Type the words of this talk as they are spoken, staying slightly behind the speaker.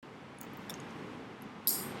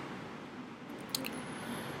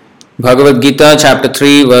Bhagavad Gita, chapter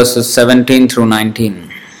 3, verses 17 through 19.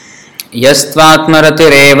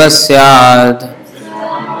 Yastvatmaratirev syad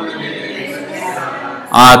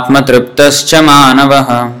atmatriptascha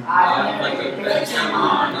manavah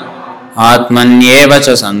atmanyeva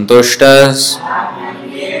cha santushtas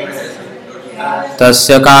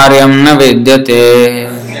tasya karyam na vidyate.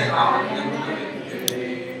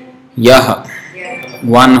 Yah,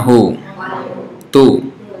 one who,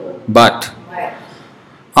 two, but,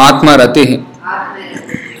 Atmarati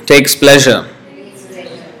takes pleasure,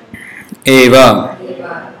 eva,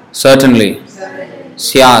 certainly,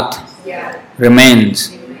 syat,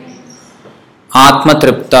 remains,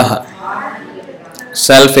 Atmatriptah,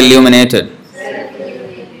 self-illuminated,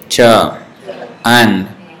 cha, and,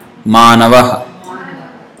 manavah,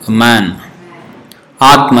 a man,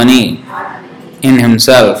 Atmani, in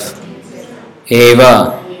himself,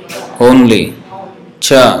 eva, only,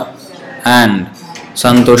 cha, and,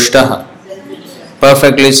 santushtah,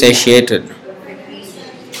 perfectly satiated.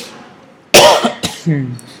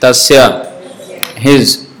 Tasya,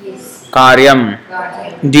 his, karyam,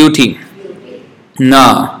 duty,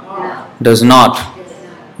 na, does not,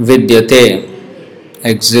 vidyate,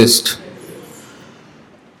 exist.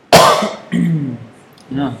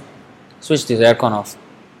 No. Switch this aircon off.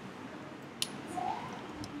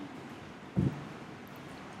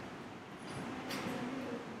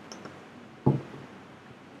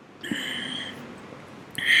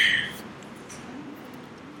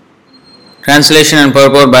 Translation and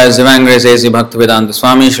purport by His Divine Grace A.C. Bhaktivedanta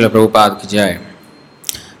Swami Srila Prabhupada Ki Jai.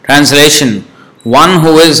 Translation: one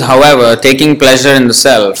who is, however, taking pleasure in the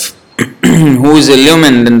self, who is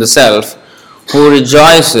illumined in the self, who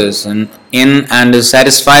rejoices in and is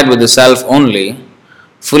satisfied with the self only,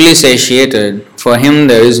 fully satiated, for him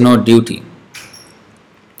there is no duty.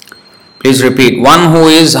 Please repeat. One who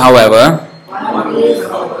is, however,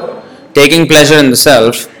 taking pleasure in the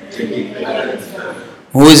self,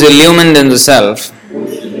 who is illumined in the self,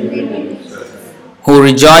 who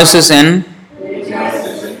rejoices in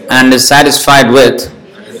and is satisfied with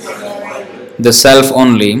the self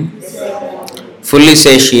only, fully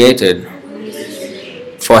satiated,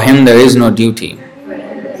 for him there is no duty.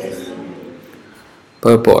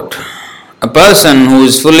 Purport: a person who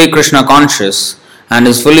is fully Krishna conscious and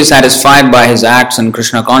is fully satisfied by his acts in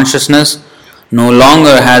Krishna consciousness no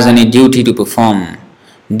longer has any duty to perform.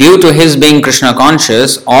 Due to his being Krishna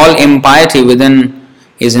conscious, all impiety within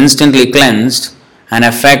is instantly cleansed, an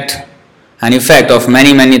effect of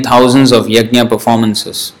many thousands of yajna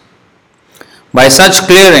performances. By such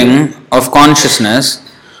clearing of consciousness,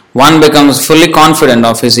 one becomes fully confident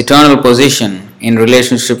of his eternal position in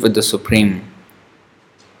relationship with the Supreme.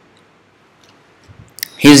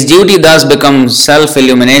 His duty thus becomes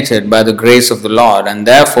self-illuminated by the grace of the Lord, and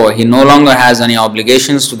therefore he no longer has any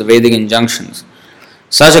obligations to the Vedic injunctions.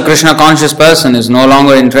 Such a Krishna conscious person is no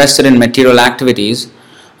longer interested in material activities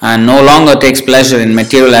and no longer takes pleasure in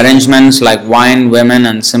material arrangements like wine, women,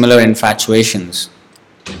 and similar infatuations.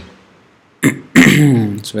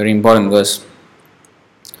 It's a very important verse.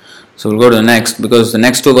 So we'll go to the next, because the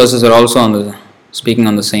next two verses are also speaking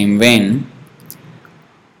on the same vein.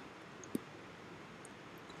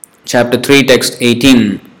 Chapter 3, text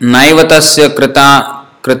 18. Naivatasya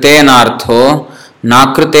kritenartho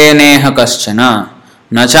nakriteneha kaschana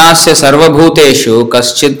nachasya sarvabhuteshu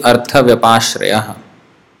kaschid artha vyapashrayah.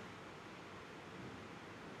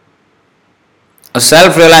 A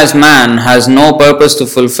self-realized man has no purpose to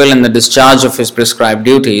fulfill in the discharge of his prescribed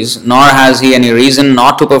duties, nor has he any reason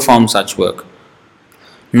not to perform such work,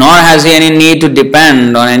 nor has he any need to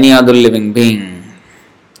depend on any other living being.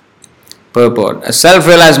 Purport: a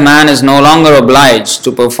self-realized man is no longer obliged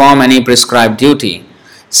to perform any prescribed duty,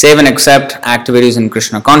 save and except activities in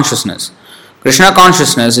Krishna consciousness. Krishna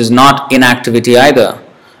consciousness is not inactivity either,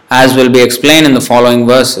 as will be explained in the following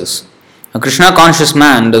verses. A Krishna conscious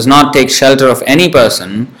man does not take shelter of any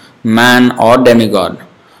person, man or demigod.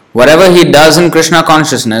 Whatever he does in Krishna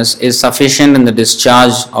consciousness is sufficient in the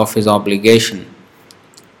discharge of his obligation.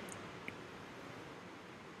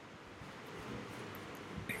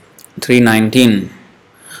 (319)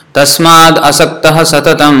 Tasmad asaktah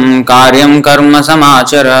satatam karyam karma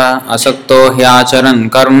samachara asakto hyacharan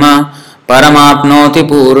karma paramapnoti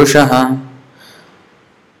purushah.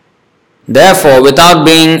 Therefore, without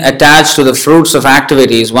being attached to the fruits of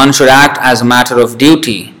activities, one should act as a matter of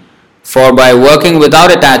duty, for by working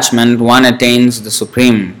without attachment, one attains the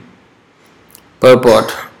Supreme.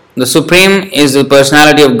 Purport: the Supreme is the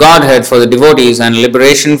personality of Godhead for the devotees and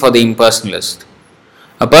liberation for the impersonalist.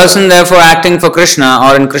 A person therefore acting for Krishna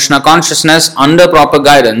or in Krishna consciousness under proper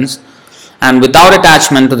guidance and without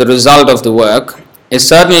attachment to the result of the work is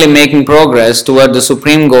certainly making progress toward the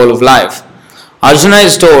supreme goal of life. Arjuna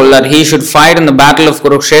is told that he should fight in the battle of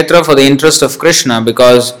Kurukshetra for the interest of Krishna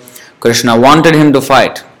because Krishna wanted him to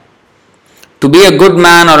fight. To be a good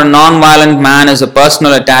man or a non-violent man is a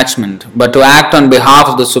personal attachment, but to act on behalf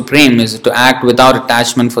of the Supreme is to act without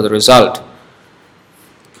attachment for the result.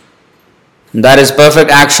 That is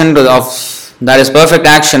perfect action of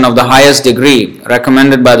the highest degree,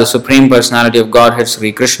 recommended by the Supreme Personality of Godhead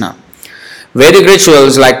Sri Krishna. Vedic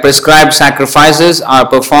rituals like prescribed sacrifices are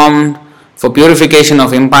performed for purification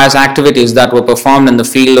of impious activities that were performed in the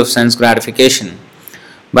field of sense gratification.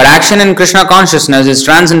 But action in Krishna consciousness is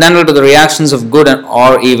transcendental to the reactions of good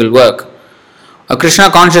or evil work. A Krishna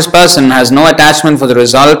conscious person has no attachment for the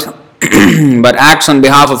result but acts on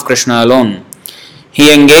behalf of Krishna alone.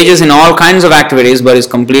 He engages in all kinds of activities but is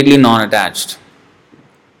completely non-attached.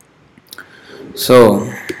 So,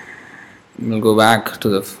 we'll go back to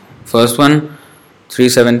the first one,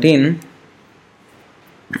 317.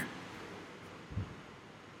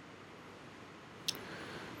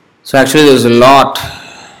 So actually there's a lot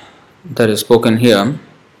that is spoken here,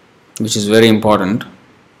 which is very important.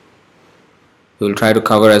 We will try to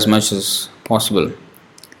cover as much as possible.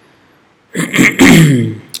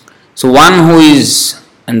 So one who is,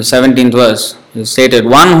 in the 17th verse, is stated,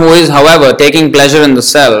 one who is, however, taking pleasure in the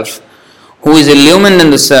self, who is illumined in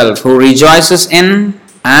the self, who rejoices in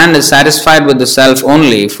and is satisfied with the self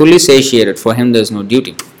only, fully satiated, for him there is no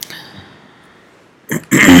duty.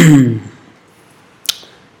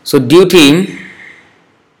 So duty,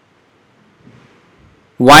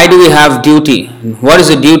 why do we have duty? What is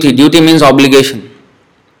a duty? Duty means obligation.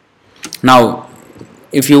 Now,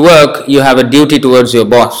 if you work, you have a duty towards your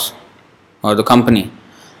boss or the company,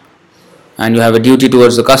 and you have a duty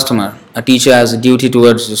towards the customer. A teacher has a duty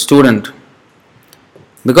towards the student,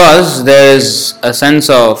 because there is a sense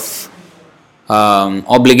of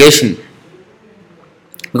obligation.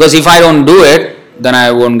 Because if I don't do it, then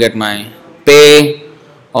I won't get my pay,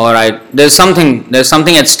 or there's something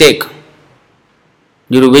at stake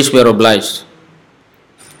due to which we are obliged.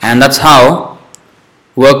 And that's how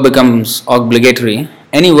work becomes obligatory,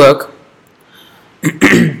 any work.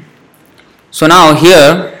 So now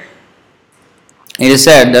here it is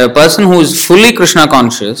said that a person who is fully Krishna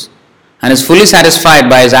conscious and is fully satisfied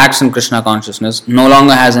by his acts in Krishna consciousness no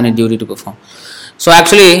longer has any duty to perform. So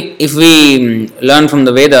actually, if we learn from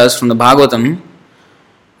the Vedas, from the Bhagavatam,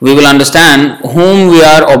 we will understand whom we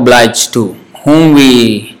are obliged to, whom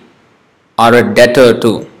we are a debtor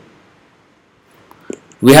to.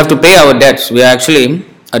 We have to pay our debts. We are actually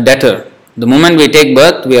a debtor. The moment we take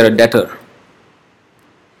birth, we are a debtor.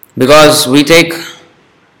 Because we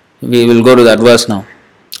will go to that verse now.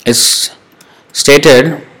 It's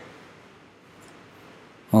stated,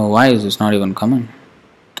 why is this not even coming?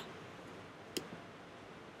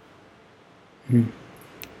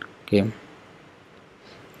 Okay.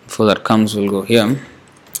 Before that comes, we'll go here.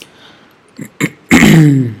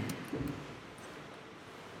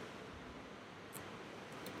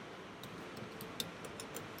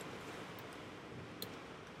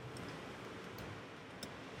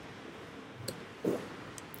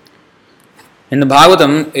 In the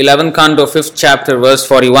Bhagavatam, 11th canto, 5th chapter, verse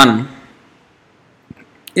 41,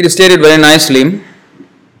 it is stated very nicely.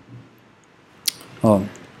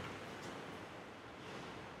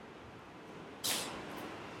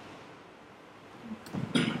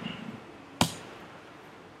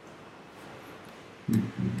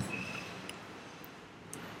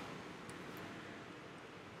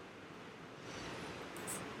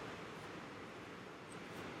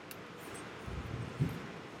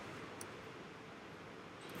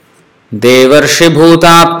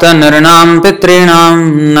 देवर्षिभूताप्त नृणां पितॄणां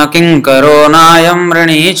न किंकरो नायं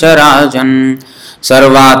ऋणी च राजन्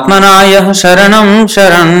सर्वात्मना यः शरणं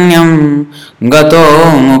शरण्यं गतो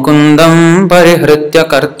मुकुन्दं परिहृत्य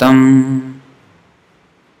कर्तम्.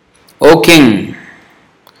 O king,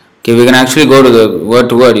 okay, we can actually go to the word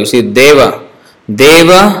to word. You see, Deva,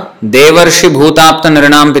 Devarshi Bhutapta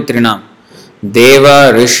Nirnam Pitrinam.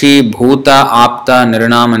 Deva, Rishi, Bhuta, Apta,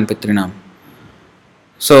 Nirnam and Pitrinam.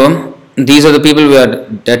 So, these are the people we are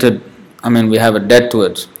debted, we have a debt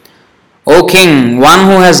towards. O king, one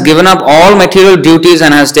who has given up all material duties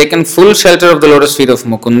and has taken full shelter of the lotus feet of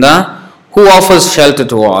Mukunda, who offers shelter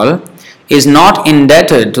to all, is not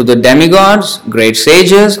indebted to the demigods, great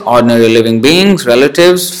sages, ordinary living beings,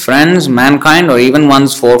 relatives, friends, mankind, or even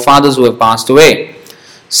one's forefathers who have passed away.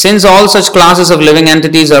 Since all such classes of living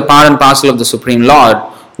entities are part and parcel of the Supreme Lord,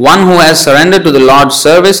 one who has surrendered to the Lord's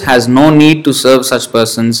service has no need to serve such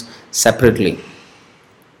persons separately.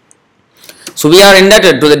 So we are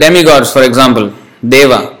indebted to the demigods, for example,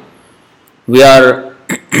 Deva. We are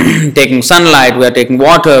taking sunlight, we are taking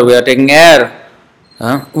water, we are taking air.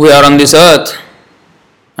 We are on this earth,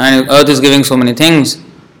 and earth is giving so many things.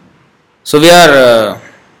 So we are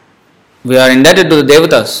indebted to the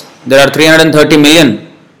Devatas. There are 330 million.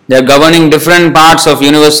 They are governing different parts of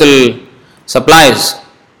universal supplies,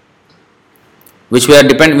 which we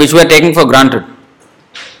are taking for granted.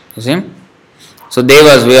 You see? So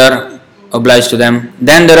Devas, we are obliged to them.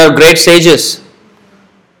 Then there are great sages.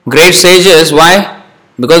 Great sages, why?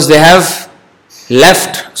 Because they have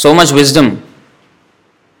left so much wisdom.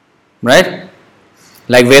 Right?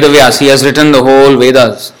 Like Vedavyas, he has written the whole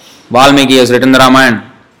Vedas. Valmiki has written the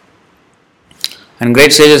Ramayana. And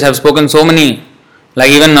great sages have spoken so many, like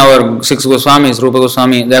even our 6 Goswamis, Rupa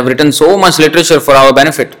Goswami, they have written so much literature for our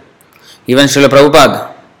benefit. Even Srila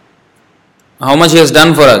Prabhupada, how much he has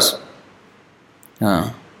done for us.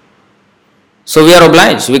 So we are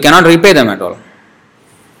obliged, we cannot repay them at all.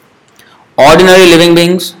 Ordinary living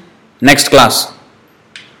beings, next class.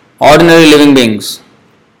 Ordinary living beings.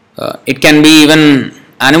 It can be even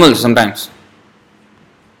animals sometimes.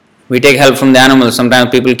 We take help from the animals. Sometimes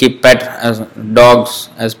people keep dogs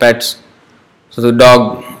as pets. So the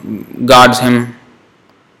dog guards him.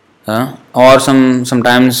 Or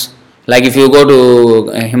sometimes, like if you go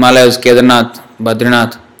to Himalayas, Kedarnath,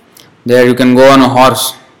 Badrinath, there you can go on a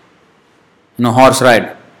horse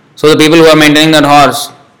ride. So the people who are maintaining that horse,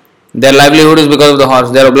 their livelihood is because of the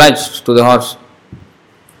horse. They are obliged to the horse.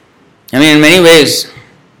 I mean, in many ways,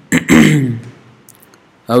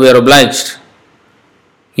 we are obliged.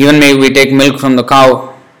 Even maybe we take milk from the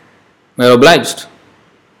cow, we are obliged.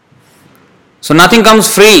 So nothing comes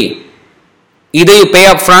free. Either you pay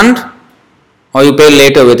up front or you pay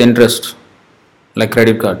later with interest, like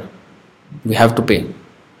credit card. We have to pay.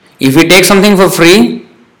 If we take something for free,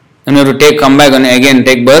 then we have to come back and again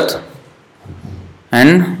take birth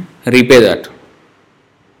and repay that.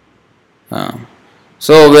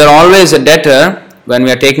 So we are always a debtor when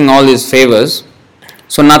we are taking all these favors.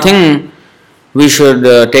 So nothing we should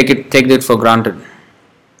take it for granted.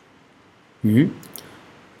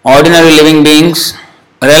 Ordinary living beings,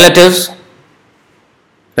 relatives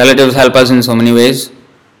help us in so many ways.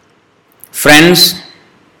 Friends,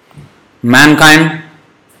 mankind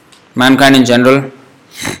in general.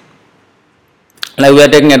 Like we are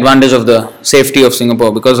taking advantage of the safety of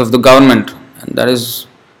Singapore because of the government, and that is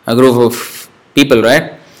a group of people,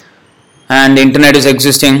 right? And the internet is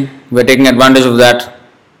existing, we are taking advantage of that.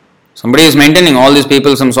 Somebody is maintaining all these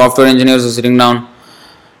people, some software engineers are sitting down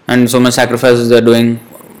and so much sacrifices they are doing.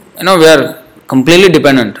 We are completely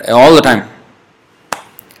dependent all the time.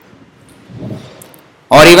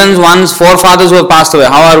 Or even one's forefathers who have passed away,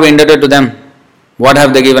 how are we indebted to them? What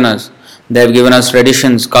have they given us? They have given us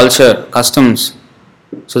traditions, culture, customs,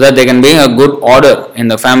 so that they can bring a good order in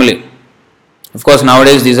the family. Of course,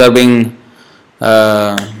 nowadays these are being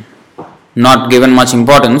not given much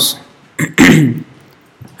importance. And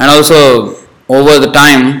also, over the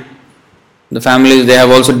time, the families, they have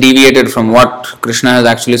also deviated from what Krishna has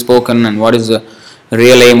actually spoken and what is the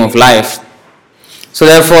real aim of life. So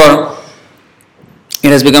therefore, it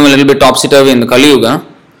has become a little bit topsy-turvy in the Kali Yuga.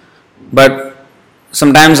 But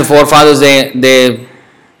sometimes the forefathers, they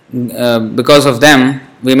because of them,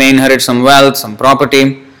 we may inherit some wealth, some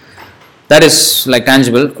property. That is like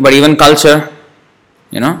tangible. But even culture,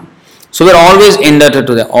 So we are always indebted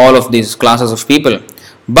to all of these classes of people.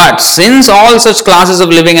 But since all such classes of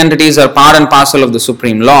living entities are part and parcel of the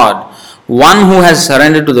Supreme Lord, one who has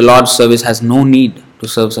surrendered to the Lord's service has no need to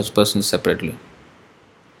serve such persons separately.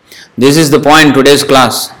 This is the point today's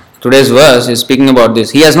class. Today's verse is speaking about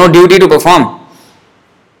this. He has no duty to perform.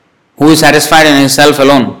 Who is satisfied in his self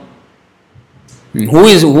alone? Who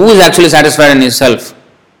is actually satisfied in his self?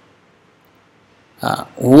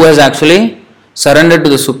 Who has actually surrendered to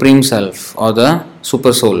the Supreme Self or the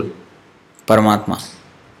Super Soul, Paramatma.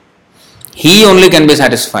 He only can be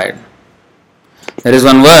satisfied. There is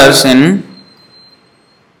one verse in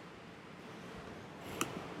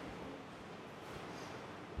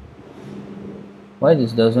why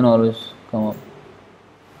this doesn't always come up.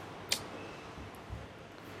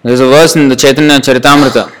 There is a verse in the Chaitanya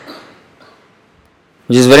Charitamrita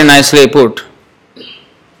which is very nicely put.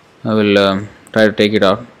 I will try to take it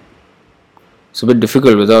out. It's a bit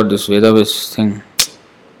difficult without this Vedavis thing.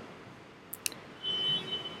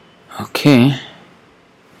 Okay.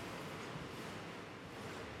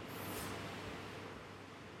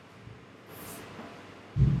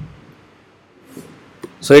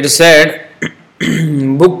 So it is said,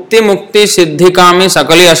 Bhukti Mukti Siddhi Kami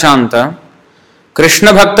Sakali Ashanta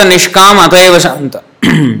Krishna Bhakta Nishkam Ataiva Shanta.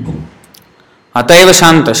 Ataiva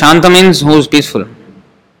Shanta. Shanta means who is peaceful.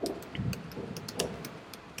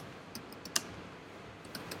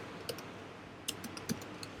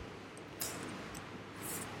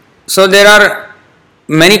 So there are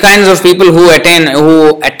many kinds of people who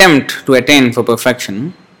attempt to attain for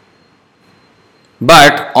perfection,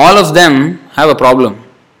 but all of them have a problem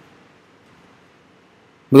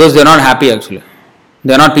because they are not happy actually.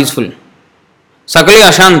 They are not peaceful. Sakali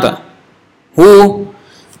Ashanta, who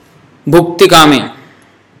Bhukti Kami.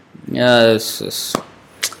 Yes,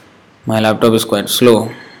 my laptop is quite slow.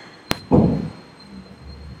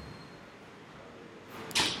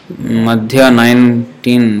 Madhya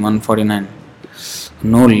 19,149.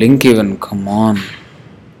 No link even, come on.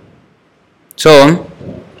 So,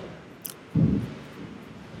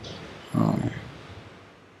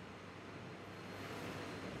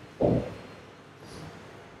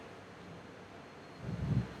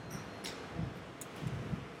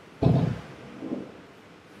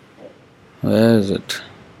 where is it?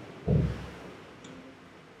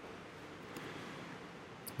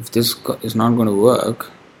 If this is not going to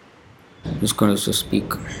work, I'm just going to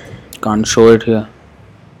speak. Can't show it here.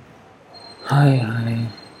 Hi.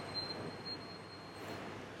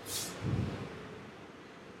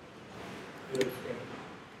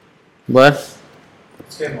 What?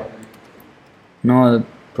 No, the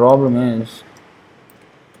problem is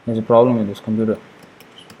there's a problem with this computer.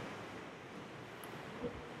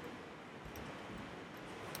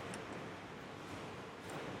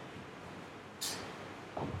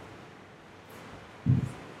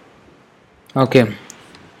 Okay.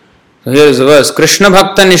 So here is the verse. Krishna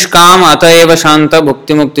Bhakta Nishkam Ataeva Shanta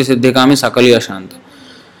Bhukti Mukti Siddhikami Sakali Ashanta.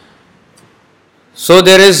 So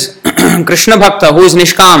there is Krishna Bhakta who is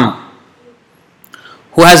Nishkam,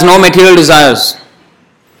 who has no material desires.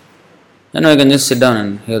 You can just sit down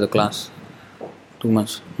and hear the class. Too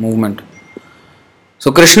much movement.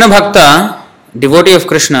 So Krishna Bhakta, devotee of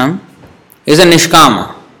Krishna, is a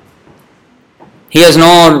Nishkam. He has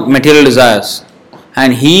no material desires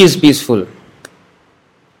and he is peaceful.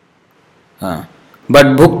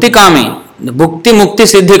 But Bhukti Kami, the Bhukti Mukti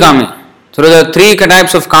Siddhi Kami. So there are three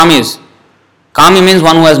types of Kamis. Kami means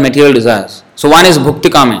one who has material desires. So one is Bhukti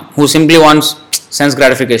Kami, who simply wants sense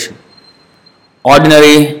gratification.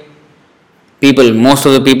 Ordinary people, most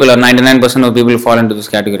of the people, or 99% of people fall into this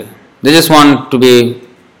category. They just want to be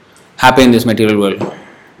happy in this material world.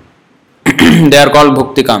 They are called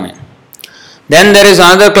Bhukti Kami. Then there is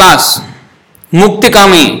another class, Mukti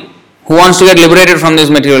Kami, who wants to get liberated from this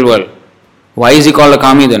material world. Why is he called a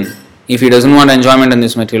Kami then? If he doesn't want enjoyment in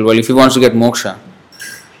this material world, if he wants to get moksha.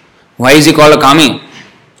 Why is he called a Kami?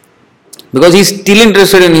 Because he is still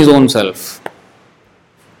interested in his own self.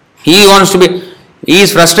 He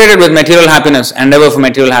is frustrated with material happiness, endeavor for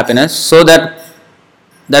material happiness, so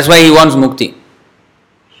that's why he wants mukti.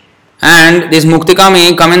 And this Mukti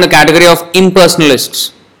Kami come in the category of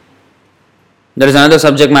impersonalists. There is another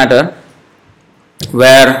subject matter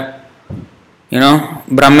where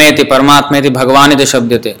Brahmeti, Paramatmeti, Bhagavaniti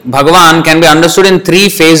Shabdyate. Bhagavan can be understood in three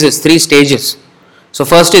phases, three stages. So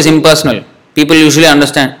first is impersonal. People usually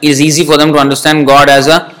understand, it is easy for them to understand God as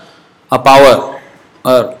a power,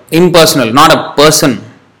 or impersonal, not a person.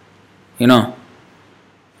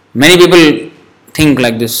 Many people think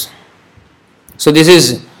like this. So this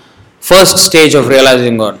is first stage of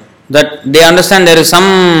realizing God. That they understand there is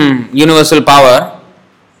some universal power,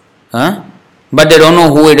 but they don't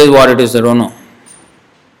know who it is, what it is, they don't know.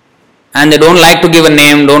 And they don't like to give a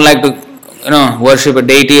name, don't like to worship a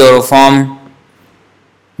deity or a form,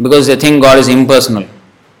 because they think God is impersonal.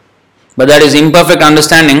 But that is imperfect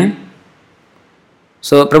understanding.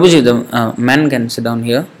 So Prabhuji, the men can sit down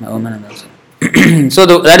here, the women and also. So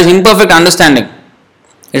that is imperfect understanding.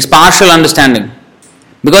 It's partial understanding.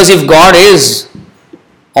 Because if God is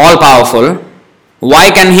all powerful,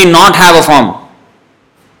 why can He not have a form?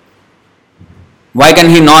 Why can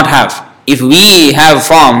He not have? If we have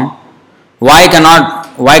form, why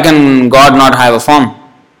can God not have a form?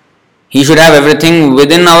 He should have everything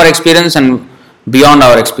within our experience and beyond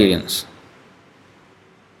our experience.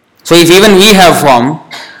 So if even we have form,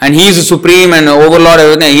 and He is the supreme and overlord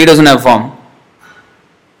everything, and He doesn't have form,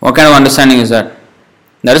 what kind of understanding is that?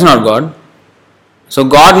 That is not God. So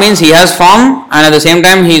God means He has form, and at the same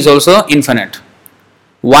time He is also infinite.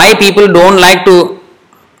 Why people don't like to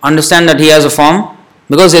understand that He has a form?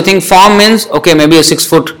 Because they think form means, okay, maybe a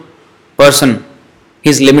 6-foot person. He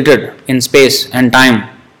is limited in space and time,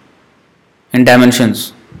 in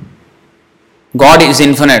dimensions. God is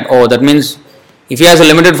infinite. Oh, that means if He has a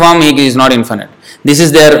limited form, He is not infinite. This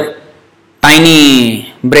is their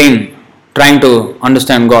tiny brain trying to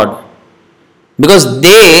understand God. Because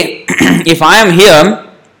they, if I am here,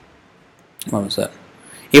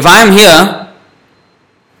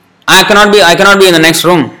 I cannot be in the next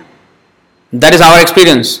room. That is our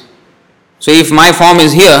experience. So if my form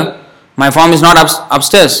is here, My form is not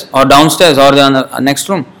upstairs or downstairs or the next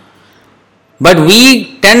room. But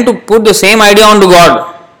we tend to put the same idea onto God.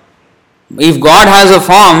 If God has a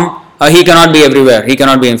form, He cannot be everywhere. He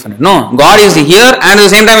cannot be infinite. No, God is here and at the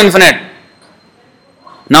same time infinite.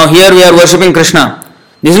 Now here we are worshipping Krishna.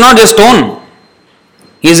 This is not just stone.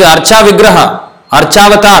 He is Archa Vigraha,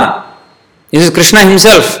 Archavatar. This is Krishna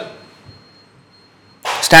himself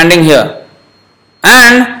standing here.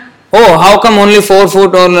 And how come only 4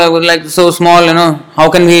 foot or like so small, how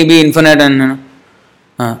can he be infinite? And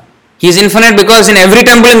he is infinite because in every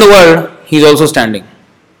temple in the world, he is also standing.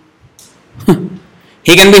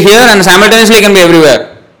 He can be here and simultaneously he can be everywhere.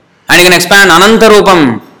 And he can expand Ananta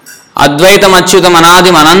Rupam, Advaitam Achyutam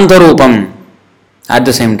Anadim Ananta Rupam at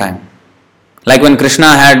the same time. Like when Krishna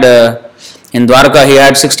had, in Dwarka, he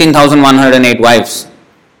had 16,108 wives.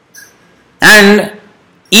 And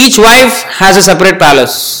each wife has a separate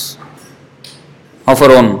palace of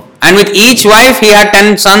her own. And with each wife, he had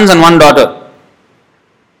 10 sons and 1 daughter.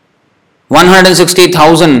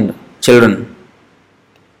 160,000 children.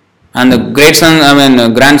 And the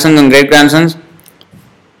grandsons and great-grandsons,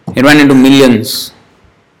 it went into millions.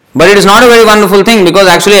 But it is not a very wonderful thing because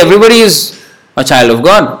actually everybody is a child of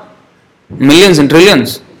God. Millions and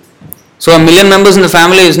trillions. So 1 million members in the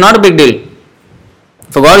family is not a big deal.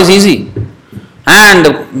 For God is easy. And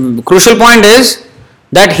the crucial point is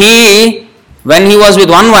that when he was with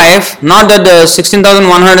one wife, not that the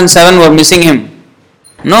 16,107 were missing him.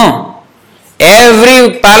 No.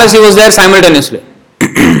 Every palace he was there simultaneously.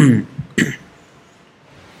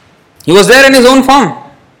 He was there in his own form,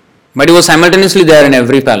 but he was simultaneously there in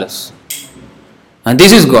every palace. And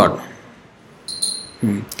this is God.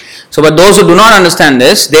 So, but those who do not understand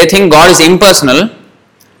this, they think God is impersonal,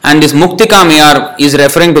 and this Muktikami is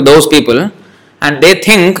referring to those people, and they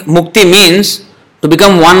think Mukti means to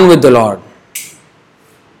become one with the Lord,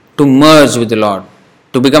 to merge with the Lord,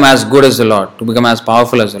 to become as good as the Lord, to become as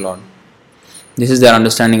powerful as the Lord. This is their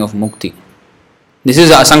understanding of Mukti. This is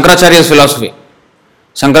Sankaracharya's philosophy.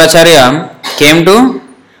 Sankaracharya came to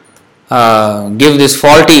give this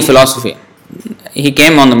faulty philosophy. He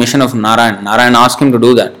came on the mission of Narayan. Narayan asked him to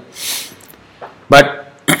do that.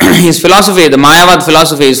 But his philosophy, the Mayavad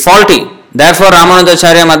philosophy, is faulty. Therefore,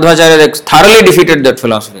 Ramanujacharya, Madhvacharya, they thoroughly defeated that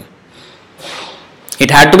philosophy.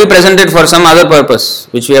 It had to be presented for some other purpose,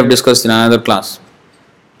 which we have discussed in another class.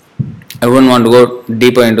 I wouldn't want to go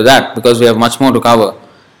deeper into that because we have much more to cover.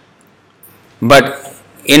 But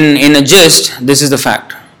in a gist, this is the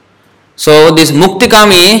fact. So this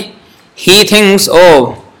Muktikami, he thinks,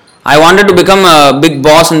 I wanted to become a big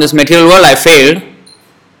boss in this material world, I failed.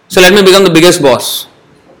 So let me become the biggest boss.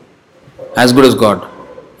 As good as God.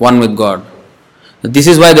 One with God. This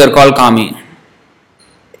is why they are called Kami.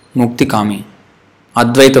 Muktikami.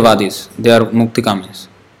 Advaitavadis. They are Muktikamis.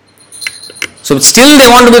 So still they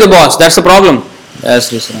want to be the boss. That's the problem.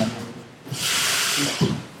 Yes, listen.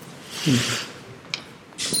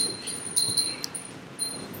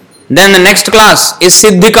 Then the next class is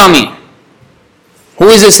Siddhikami. Who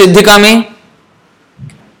is a Siddhikami?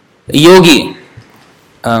 Yogi.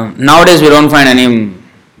 Nowadays we don't find any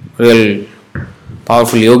real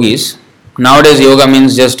powerful yogis. Nowadays yoga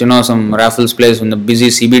means just some raffles place in the busy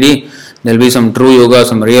CBD. There will be some true yoga,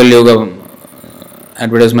 some real yoga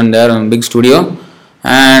advertisement there in a big studio,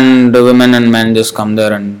 and the women and men just come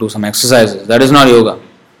there and do some exercises. That is not yoga.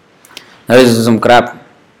 That is some crap.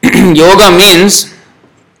 Yoga means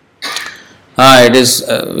it is.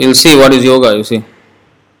 We'll see what is yoga. You see.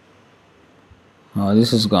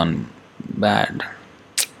 This has gone bad.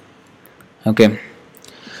 Okay.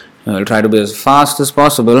 I will try to be as fast as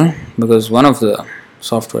possible because one of the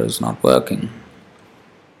software is not working.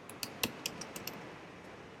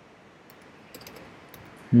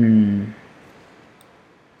 You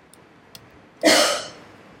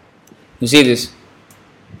see this?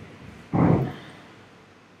 I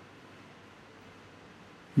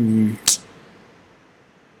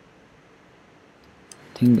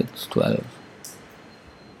think it's 12.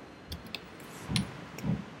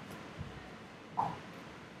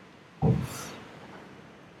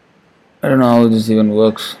 I don't know how this even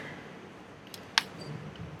works.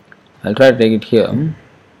 I'll try to take it here.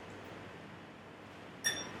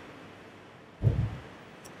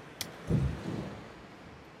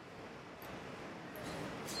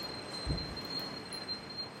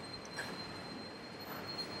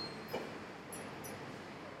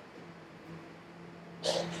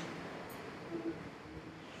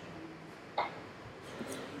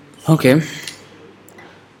 Okay.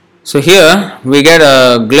 So here we get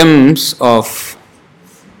a glimpse of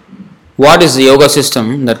what is the yoga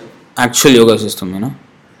system, that actual yoga system,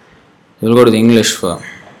 We'll go to the English for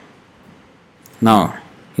Now,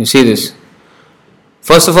 you see this.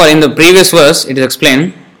 First of all, in the previous verse, it is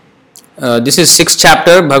explained. This is 6th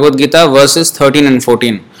chapter, Bhagavad Gita, verses 13 and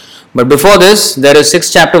 14. But before this, there is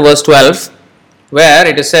 6th chapter, verse 12, where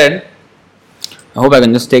it is said, I hope I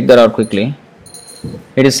can just take that out quickly.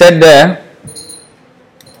 It is said there,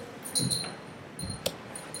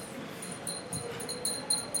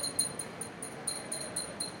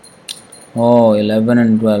 oh, 11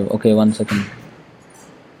 and 12. Okay, 1 second.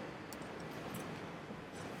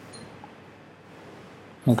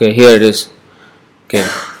 Okay, here it is. Okay.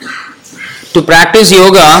 To practice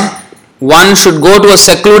yoga, one should go to a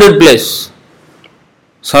secluded place.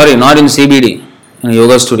 Sorry, not in CBD, in a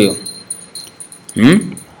yoga studio.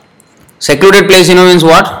 Secluded place, means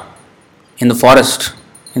what? In the forest,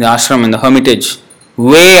 in the ashram, in the hermitage,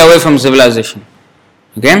 way away from civilization.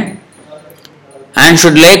 Okay? And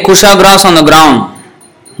should lay kusha grass on the ground,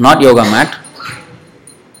 not yoga mat,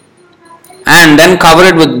 and then cover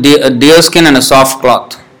it with deer skin and a soft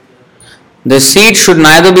cloth. The seat should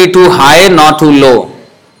neither be too high nor too low,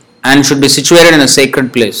 and should be situated in a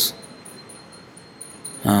sacred place.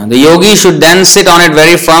 The yogi should then sit on it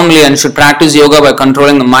very firmly and should practice yoga by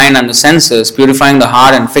controlling the mind and the senses, purifying the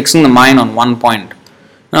heart and fixing the mind on one point.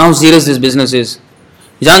 Now how serious this business is.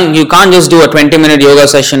 You can't just do a 20-minute yoga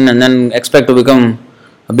session and then expect to become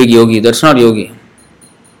a big yogi. That's not yogi.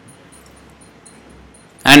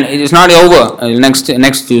 And it is not over.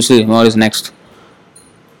 Next you see what is next.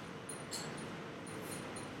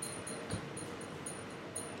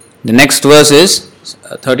 The next verse is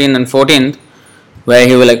 13th and 14th, where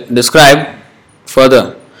he will describe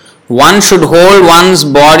further. One should hold one's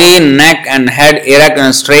body, neck and head erect in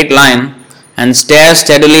a straight line and stare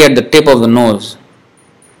steadily at the tip of the nose.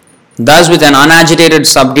 Thus, with an unagitated,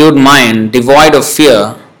 subdued mind, devoid of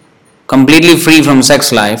fear, completely free from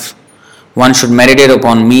sex life, one should meditate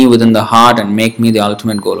upon me within the heart and make me the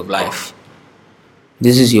ultimate goal of life.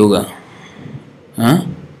 This is yoga.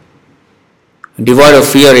 Devoid of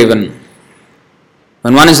fear even.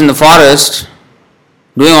 When one is in the forest,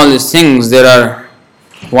 doing all these things, there are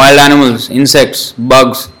wild animals, insects,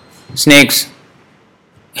 bugs, snakes.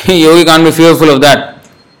 Yogi can't be fearful of that.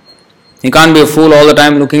 He can't be a fool all the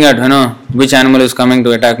time looking at, which animal is coming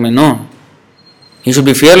to attack me. No. He should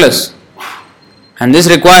be fearless. And this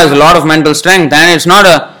requires a lot of mental strength. And it's not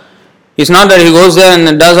that he goes there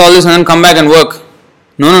and does all this and then come back and work.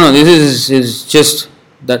 No. This is just,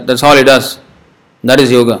 that's all he does. That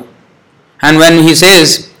is yoga. And when he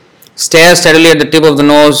says, stare steadily at the tip of the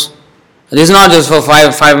nose, this is not just for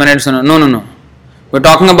 5 minutes. No. We're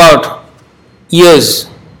talking about years.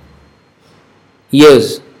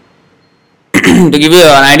 To give you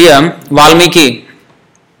an idea, Valmiki,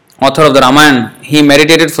 author of the Ramayana, he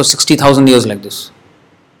meditated for 60,000 years like this.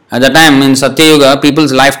 At that time, in Satya Yuga,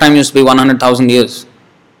 people's lifetime used to be 100,000 years.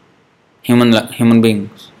 Human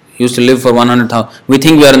beings used to live for 100,000. We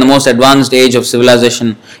think we are in the most advanced age of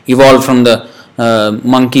civilization, evolved from the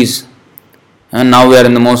monkeys. And now we are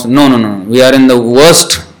in the most... No. We are in the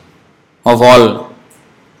worst of all.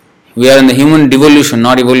 We are in the human devolution,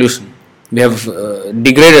 not evolution. We have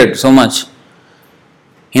degraded so much.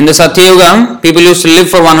 In the Satya Yuga, people used to live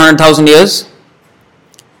for 100,000 years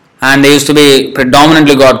and they used to be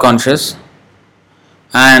predominantly God conscious.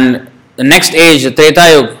 And the next age, the Treta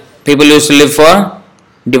Yuga, people used to live for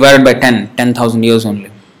divided by 10,000 years only.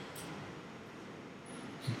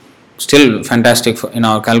 Still fantastic in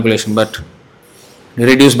our calculation, but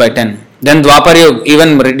reduced by 10. Then Dwapar Yuga,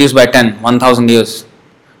 even reduced by 10, 1,000 years.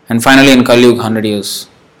 And finally in Kali Yuga, 100 years.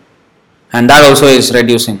 And that also is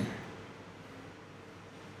reducing.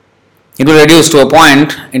 It will reduce to a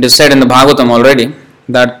point, it is said in the Bhagavatam already,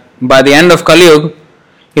 that by the end of Kali Yuga,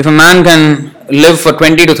 if a man can live for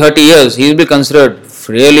 20 to 30 years, he will be considered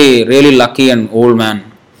really, really lucky and old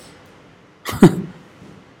man.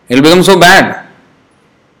 It will become so bad.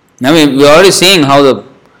 I mean, we are already seeing how the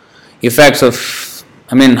effects of,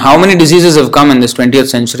 how many diseases have come in this 20th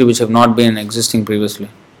century which have not been existing previously.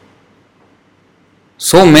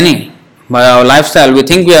 So many. By our lifestyle, we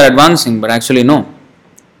think we are advancing, but actually no.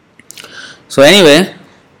 So anyway,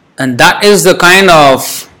 and that is the kind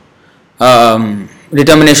of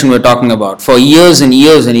determination we're talking about for years and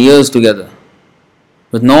years and years together,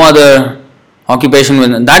 with no other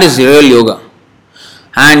occupation. That is real yoga.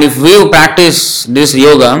 And if we practice this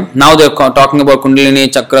yoga, now they're talking about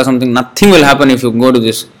Kundalini, Chakra, something, nothing will happen if you go to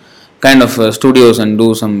this kind of studios and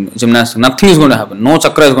do some gymnastics. Nothing is going to happen. No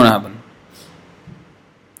chakra is going to happen.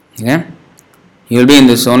 Okay? You will be in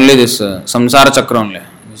this samsara chakra only.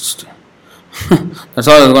 That's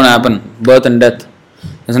all that's going to happen. Birth and death.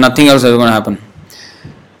 There's nothing else that's going to happen.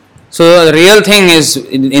 So the real thing is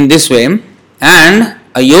in this way. And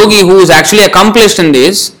a yogi who is actually accomplished in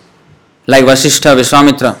this, like Vasishtha,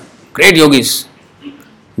 Vishwamitra, great yogis,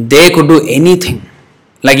 they could do anything.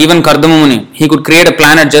 Like even Kardama Muni, he could create a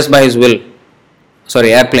planet just by his will.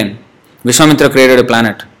 Sorry, airplane. Vishwamitra created a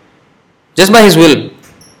planet just by his will.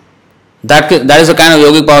 That is the kind of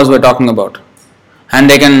yogic powers we are talking about. And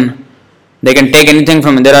they can take anything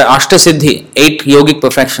from it. There are Ashta Siddhi, 8 yogic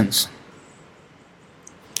perfections.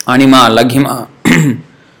 Anima, Laghima,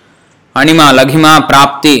 Anima, Laghima,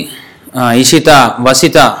 Prapti, Ishita,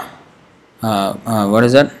 Vasita, what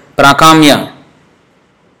is that? Prakamya.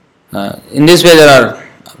 In this way there are,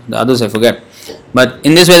 the others I forget. But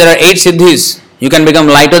in this way there are 8 siddhis. You can become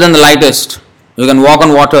lighter than the lightest. You can walk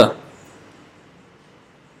on water.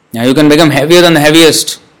 You can become heavier than the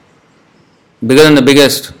heaviest. Bigger than the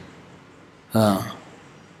biggest.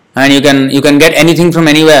 And you can get anything from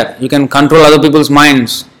anywhere. You can control other people's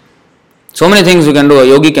minds. So many things you can do, a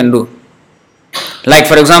yogi can do. Like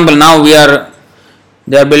for example, now they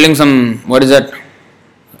are building some,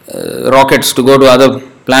 rockets to go to other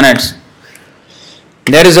planets.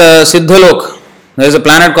 There is a Siddhalok. There is a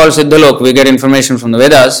planet called Siddhalok. We get information from the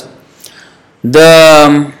Vedas.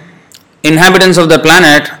 The inhabitants of the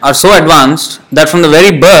planet are so advanced that from the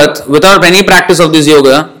very birth, without any practice of this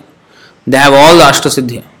yoga, they have all the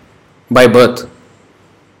Ashtasiddhi by birth.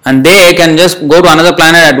 And they can just go to another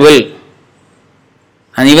planet at will.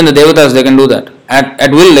 And even the Devatas, they can do that.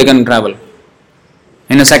 At will they can travel.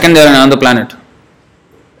 In a second they are on another planet.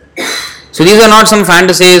 So these are not some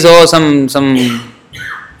fantasies or some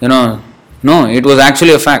no, it was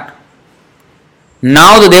actually a fact.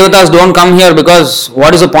 Now the Devatas don't come here because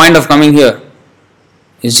what is the point of coming here?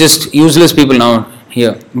 It's just useless people now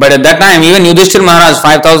here. But at that time, even Yudhishthir Maharaj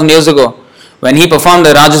 5000 years ago, when he performed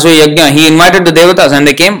the Rajasva Yajna, he invited the Devatas and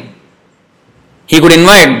they came. He could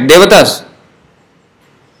invite Devatas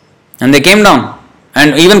and they came down.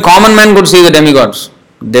 And even common men could see the demigods,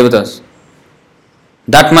 Devatas.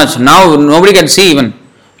 That much. Now nobody can see even.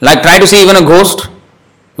 Like try to see even a ghost.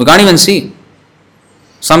 We can't even see.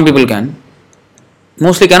 Some people can.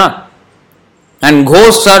 Mostly cannot. And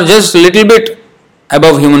ghosts are just a little bit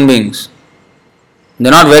above human beings.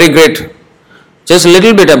 They're not very great. Just a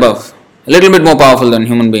little bit above. A little bit more powerful than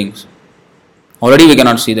human beings. Already we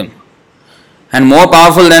cannot see them. And more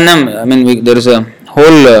powerful than them, there is a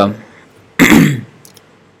whole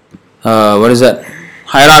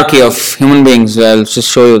hierarchy of human beings. I'll just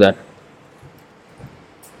show you that.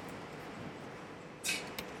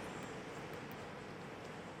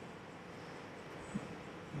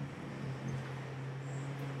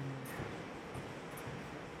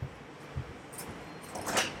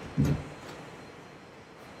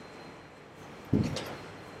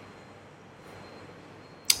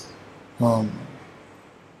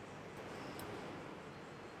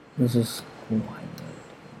 This is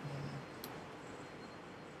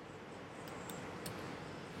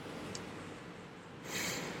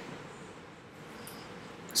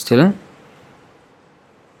still?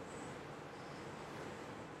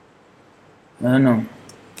 No.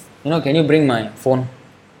 Can you bring my phone?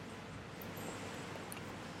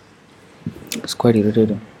 It's quite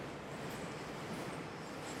irritating.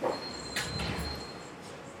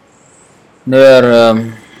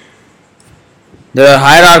 There are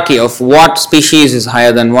hierarchy of what species is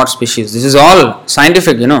higher than what species. This is all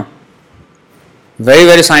scientific, Very,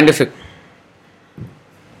 very scientific.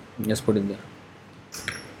 Just put it there.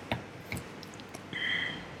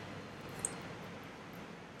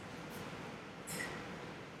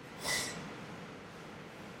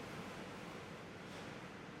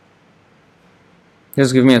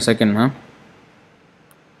 Just give me a second,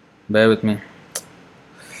 Bear with me.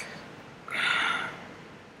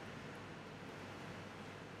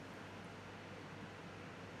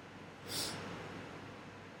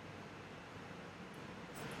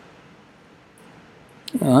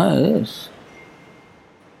 It is.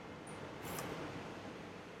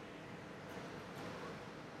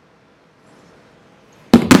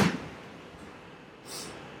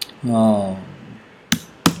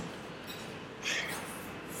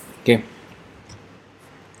 Okay.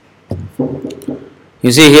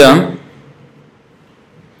 You see here,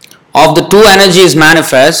 of the two energies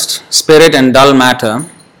manifest, spirit and dull matter,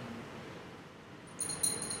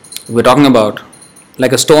 we're talking about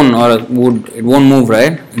like a stone or a wood, it won't move,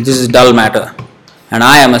 right? This is dull matter. And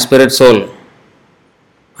I am a spirit soul.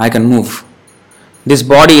 I can move. This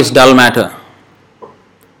body is dull matter.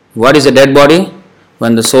 What is a dead body?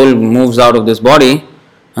 When the soul moves out of this body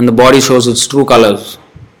and the body shows its true colors.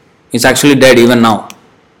 It's actually dead even now.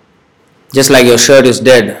 Just like your shirt is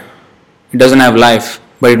dead. It doesn't have life,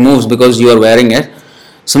 but it moves because you are wearing it.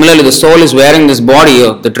 Similarly, the soul is wearing this body,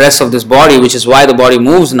 or the dress of this body, which is why the body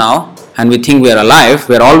moves now, and we think we are alive.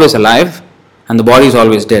 We are always alive, and the body is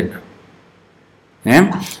always dead.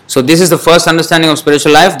 Yeah? So this is the first understanding of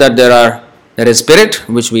spiritual life, that there is spirit,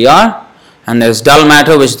 which we are, and there is dull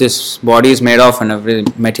matter, which this body is made of, and every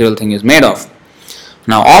material thing is made of.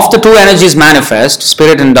 Now, of the two energies manifest,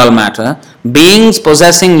 spirit and dull matter, beings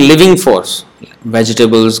possessing living force,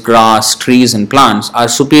 vegetables, grass, trees and plants, are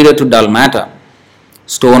superior to dull matter,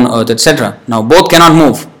 stone, earth, etc. Now, both cannot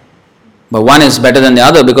move, but one is better than the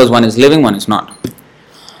other because one is living, one is not.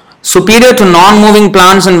 Superior to non-moving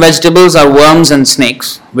plants and vegetables are worms and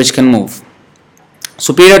snakes, which can move.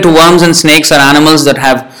 Superior to worms and snakes are animals that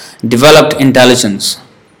have developed intelligence.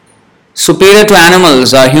 Superior to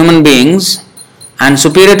animals are human beings, and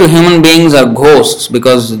superior to human beings are ghosts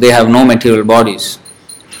because they have no material bodies.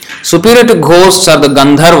 Superior to ghosts are the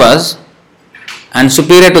Gandharvas, and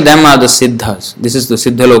superior to them are the Siddhas. This is the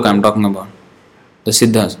Siddhaloka I am talking about. The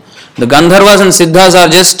Siddhas. The Gandharvas and Siddhas are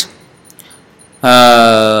just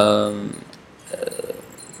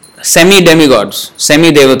semi-demigods,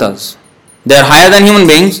 semi-devatas. They are higher than human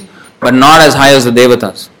beings, but not as high as the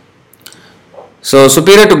devatas. So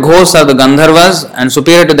superior to ghosts are the Gandharvas, and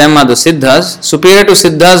superior to them are the Siddhas. Superior to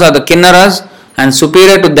Siddhas are the Kinnaras, and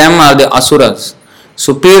superior to them are the Asuras.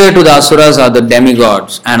 Superior to the Asuras are the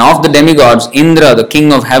demigods, and of the demigods, Indra, the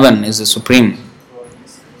king of heaven, is the supreme.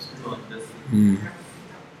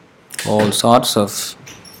 All sorts of...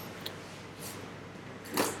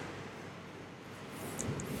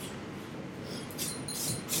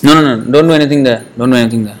 No, don't do anything there. Don't do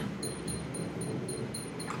anything there.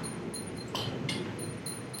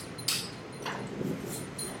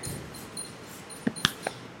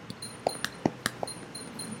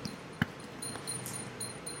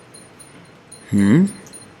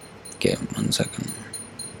 Okay, 1 second.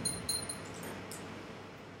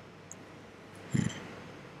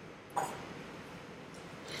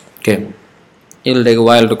 Okay, it will take a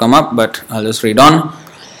while to come up, but I'll just read on.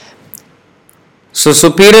 So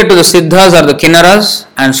superior to the Siddhas are the Kinnaras,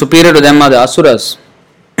 and superior to them are the Asuras.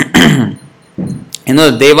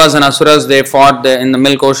 The Devas and Asuras, they fought in the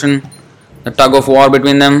Milk Ocean, the tug of war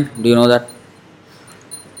between them. Do you know that?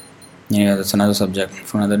 Yeah, that's another subject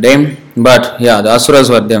for another day. But yeah, the Asuras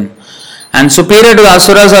were them. And superior to the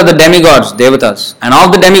Asuras are the demigods, Devatas. And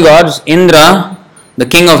of the demigods, Indra, the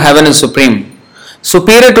king of heaven, is supreme.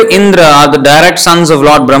 Superior to Indra are the direct sons of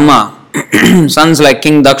Lord Brahma, sons like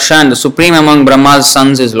King Daksha, and the supreme among Brahma's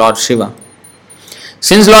sons is Lord Shiva.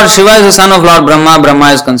 Since Lord Shiva is the son of Lord Brahma,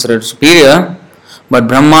 Brahma is considered superior, but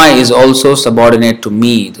Brahma is also subordinate to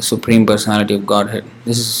me, the Supreme Personality of Godhead.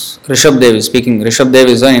 This is Rishabdev is speaking. Rishabdev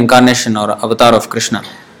is an incarnation or avatar of Krishna.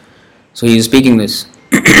 So he is speaking this.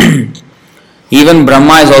 Even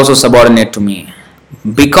Brahma is also subordinate to me.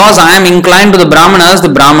 Because I am inclined to the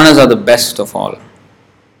Brahmanas are the best of all.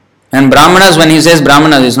 And Brahmanas, when he says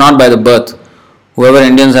Brahmanas, it's not by the birth. Whoever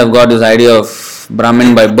Indians have got this idea of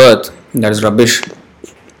Brahmin by birth, that is rubbish.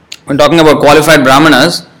 We're talking about qualified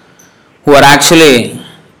Brahmanas who are actually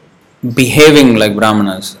behaving like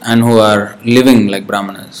Brahmanas and who are living like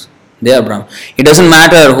Brahmanas. They are Brahmanas. It doesn't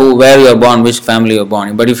matter where you are born, which family you are born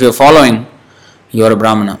in, but if you are following, you are a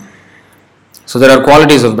Brahmana. So there are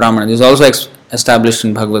qualities of Brahmana. This is also established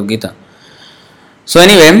in Bhagavad Gita. So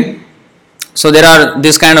anyway, so there are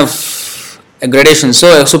this kind of gradations.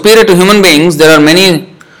 So superior to human beings, there are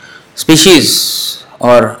many species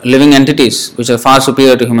or living entities which are far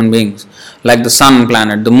superior to human beings, like the sun,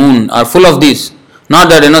 planet, the moon are full of these. Not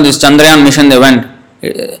that this Chandrayaan mission they went.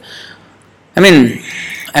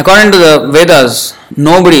 According to the Vedas,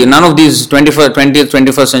 none of these 20th,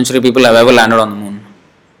 21st century people have ever landed on the moon.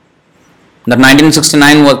 That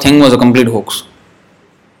 1969 thing was a complete hoax.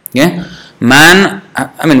 Yeah, man,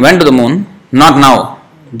 went to the moon. Not now.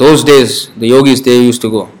 Those days, the yogis, they used to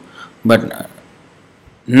go. But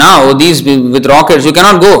now, these with rockets, you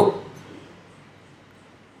cannot go.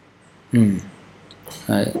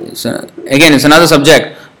 It's another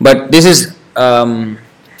subject. But this is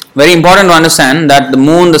very important to understand that the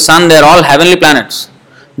moon, the sun, they are all heavenly planets.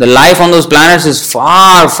 The life on those planets is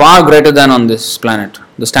far, far greater than on this planet.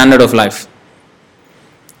 The standard of life.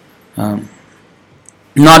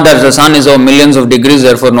 Not that the sun is of millions of degrees,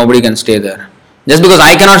 therefore nobody can stay there. Just because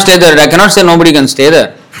I cannot stay there, I cannot say nobody can stay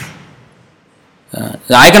there.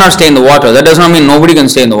 I cannot stay in the water. That does not mean nobody can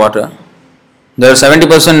stay in the water. There are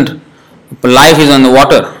 70% life is on the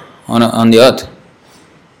water, on the earth.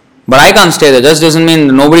 But I can't stay there. Just doesn't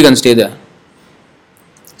mean nobody can stay there.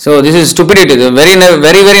 So this is stupidity, the very,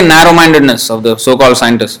 very, very narrow-mindedness of the so-called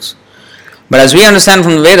scientists. But as we understand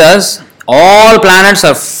from the Vedas, all planets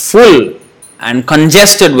are full and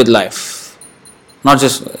congested with life. Not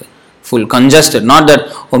just full, congested. Not that,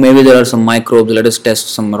 oh, maybe there are some microbes, let us test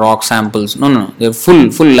some rock samples. No, no, they're full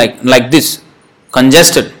like this,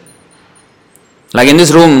 congested. Like in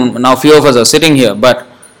this room, now few of us are sitting here, but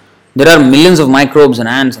there are millions of microbes and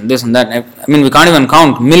ants and this and that. I mean, we can't even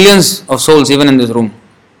count millions of souls even in this room.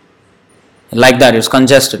 Like that, it's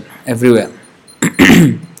congested everywhere.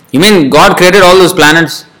 You mean God created all those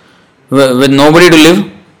planets with nobody to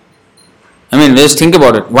live? I mean, just think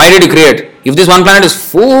about it. Why did He create? If this one planet is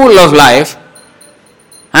full of life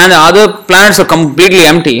and the other planets are completely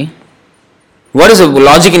empty, what is the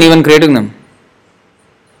logic in even creating them?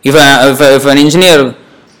 If an engineer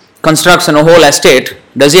constructs a whole estate,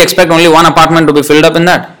 does he expect only one apartment to be filled up in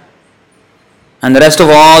that? And the rest of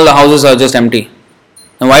all the houses are just empty.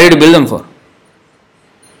 And why did he build them for?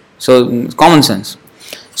 So, common sense.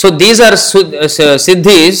 So, these are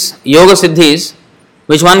siddhis, yoga siddhis,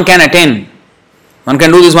 which one can attain. One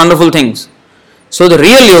can do these wonderful things. So, the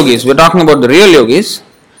real yogis, we are talking about the real yogis,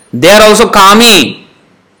 they are also kami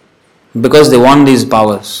because they want these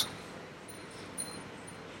powers.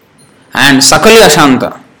 And Sakali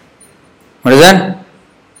Ashanta. What is that?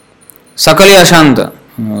 Sakali Ashanta.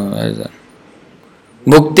 Where is that?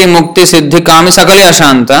 Bhukti Mukti Siddhi Kami Sakali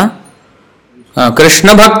Ashanta.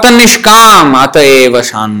 Krishna Bhakta Nishkam Ataeva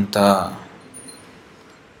Shanta.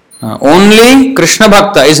 Only Krishna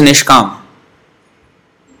Bhakta is Nishkam.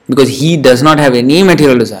 Because he does not have any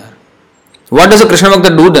material desire. What does a Krishna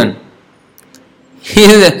Bhakta do then?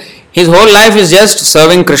 His whole life is just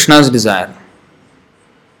serving Krishna's desire.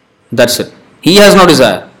 That's it. He has no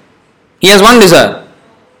desire. He has one desire,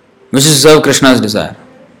 which is to serve Krishna's desire.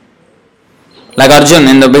 Like Arjun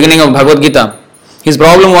in the beginning of Bhagavad Gita, his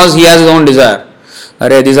problem was he has his own desire.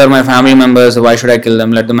 Arey, these are my family members, why should I kill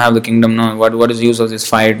them? Let them have the kingdom. No, what is the use of this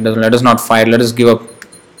fight? Let us not fight, let us give up.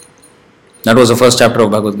 That was the first chapter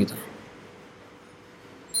of Bhagavad Gita.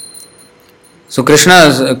 So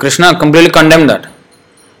Krishna completely condemned that.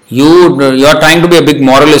 You are trying to be a big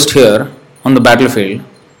moralist here on the battlefield.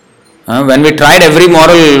 When we tried every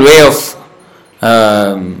moral way of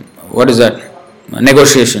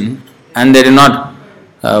negotiation, and they did not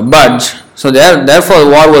budge, so therefore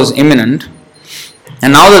war was imminent.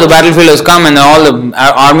 And now that the battlefield has come and all the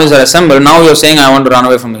armies are assembled, now you are saying, I want to run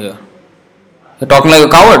away from here. You are talking like a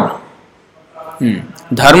coward.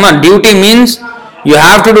 Dharma, duty means you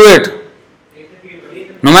have to do it.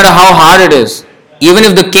 No matter how hard it is. Even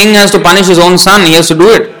if the king has to punish his own son, he has to do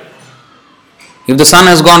it. If the son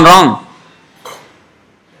has gone wrong.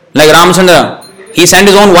 Like Ramchandra, he sent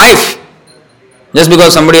his own wife just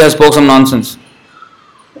because somebody has spoke some nonsense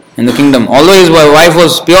in the kingdom. Although his wife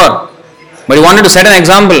was pure, but he wanted to set an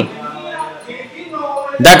example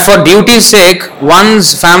that for duty's sake,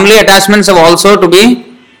 one's family attachments have also to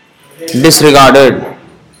be disregarded.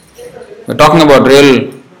 We're talking about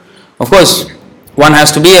real. Of course, one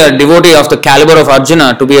has to be a devotee of the caliber of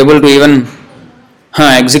Arjuna to be able to even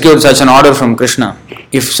execute such an order from Krishna.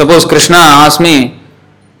 If suppose Krishna asked me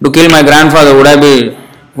to kill my grandfather, would I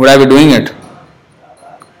be doing it?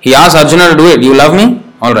 He asked Arjuna to do it. You love me?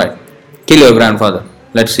 Alright. Kill your grandfather.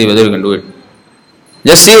 Let's see whether you can do it.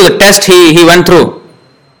 Just see the test he went through.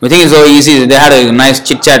 We think it's so easy. They had a nice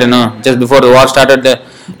chit chat, just before the war started.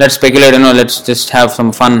 Let's speculate, let's just have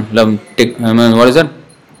some fun. What is that?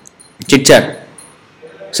 Chit chat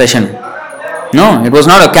session. No, it was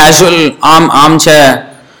not a casual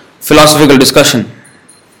armchair philosophical discussion.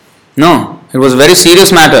 No, it was a very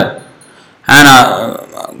serious matter.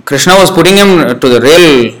 And Krishna was putting him to the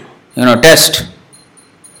real, test.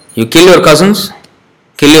 You kill your cousins,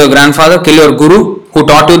 kill your grandfather, kill your guru who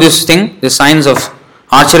taught you this thing, this science of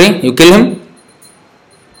archery. You kill him.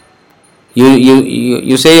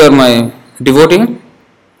 You say you are my devotee.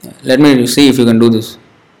 Let me see if you can do this.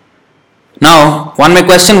 Now, one may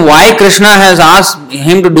question why Krishna has asked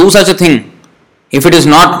him to do such a thing if it is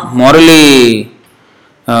not morally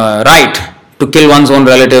right to kill one's own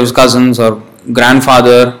relatives, cousins or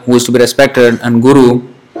grandfather who is to be respected and guru.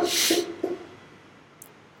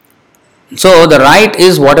 So the right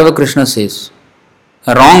is whatever Krishna says.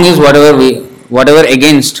 Wrong is whatever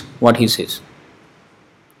against what he says.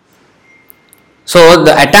 So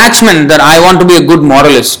the attachment that I want to be a good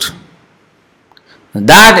moralist,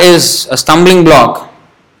 that is a stumbling block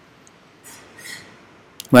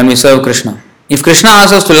when we serve Krishna. If Krishna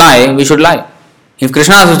asks us to lie, we should lie. If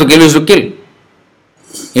Krishna asks us to kill, we should kill.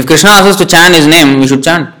 If Krishna asks us to chant his name, we should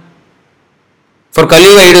chant. For Kali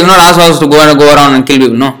Yuga, he does not ask us to go around and kill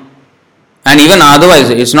people, no. And even otherwise,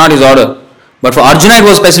 it's not his order. But for Arjuna, it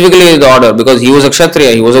was specifically the order because he was a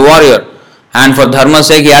Kshatriya, he was a warrior. And for Dharma's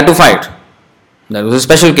sake, he had to fight. That was a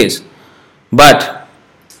special case. But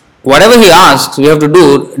whatever he asks, we have to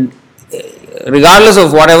do, regardless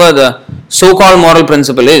of whatever the so-called moral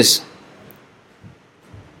principle is.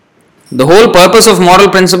 The whole purpose of moral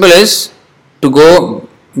principle is to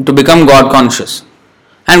become God conscious.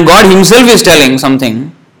 And God himself is telling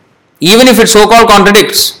something, even if it so-called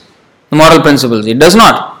contradicts the moral principles. It does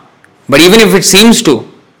not. But even if it seems to,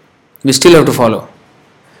 we still have to follow.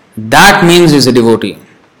 That means he's a devotee.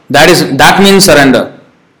 That means surrender.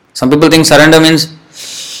 Some people think surrender means,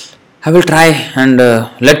 I will try and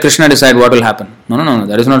let Krishna decide what will happen. No,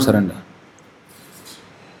 that is not surrender.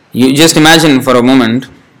 You just imagine for a moment,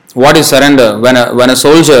 what is surrender? When a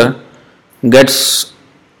soldier gets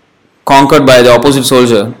conquered by the opposite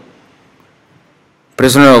soldier,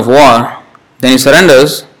 prisoner of war, then he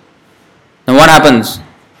surrenders, then what happens?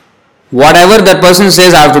 Whatever that person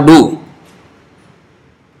says I have to do,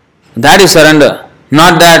 that is surrender.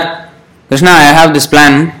 Not that, Krishna, I have this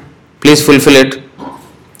plan, please fulfill it.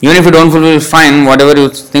 Even if you don't fulfill it, fine, whatever you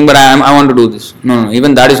think, but I want to do this. No,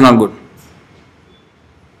 even that is not good.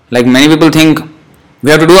 Like many people think, we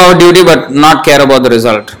have to do our duty but not care about the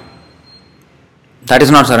result. That is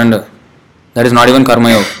not surrender. That is not even karma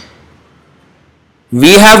yoga.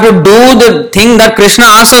 We have to do the thing that Krishna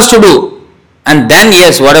asks us to do. And then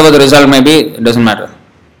yes, whatever the result may be, it doesn't matter.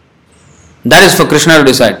 That is for Krishna to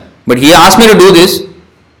decide. But he asked me to do this,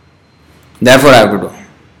 therefore I have to do.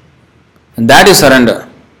 And that is surrender.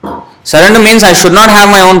 Surrender means I should not have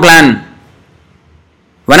my own plan.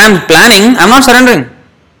 When I am planning, I am not surrendering.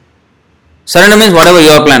 Surrender means whatever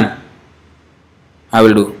your plan, I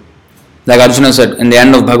will do. Like Arjuna said in the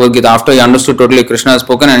end of Bhagavad Gita, after he understood totally, Krishna has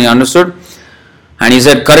spoken and he understood, and he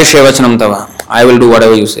said, Karishye vachanam tava, I will do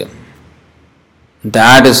whatever you say.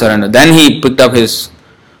 That is surrender. Then he picked up his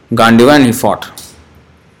Gandiva and he fought.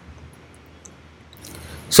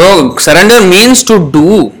 So surrender means to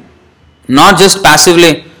do, not just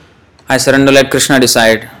passively, I surrender, let Krishna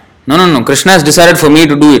decide. No. Krishna has decided for me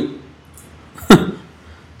to do it.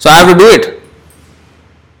 So I have to do it.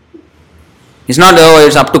 It's not,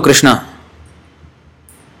 it's up to Krishna.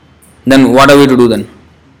 Then what are we to do then?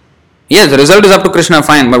 Yes, the result is up to Krishna,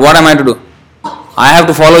 fine, but what am I to do? I have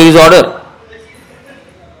to follow his order.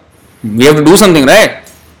 We have to do something, right?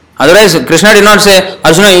 Otherwise, Krishna did not say,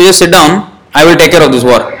 Arjuna, you just sit down, I will take care of this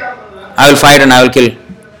war. I will fight and I will kill.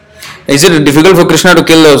 Is it difficult for Krishna to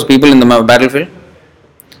kill those people in the battlefield?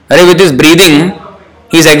 With his breathing,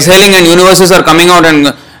 he is exhaling and universes are coming out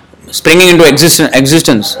and springing into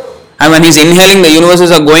existence. And when he is inhaling, the universes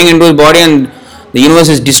are going into his body and the universe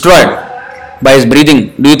is destroyed by his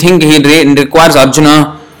breathing. Do you think he requires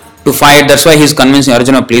Arjuna to fight? That's why he is convincing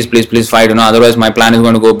Arjuna, please fight, otherwise my plan is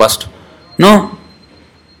going to go bust. No.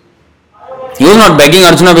 He was not begging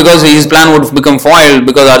Arjuna because his plan would become foiled,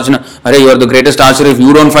 because Arjuna, you are the greatest archer, if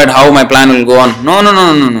you don't fight, how my plan will go on? No.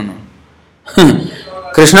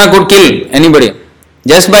 Krishna could kill anybody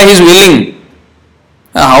just by his willing.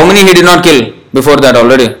 How many he did not kill before that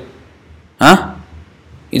already?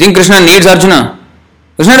 You think Krishna needs Arjuna?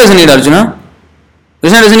 Krishna doesn't need Arjuna.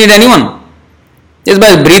 Krishna doesn't need anyone. Just by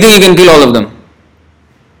his breathing he can kill all of them.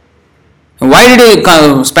 Why did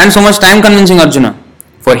he spend so much time convincing Arjuna?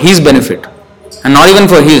 For his benefit. And not even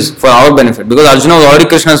for our benefit. Because Arjuna was already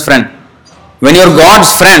Krishna's friend. When you are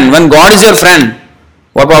God's friend, when God is your friend,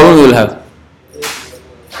 what problem you will have?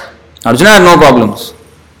 Arjuna had no problems.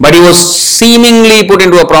 But he was seemingly put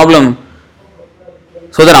into a problem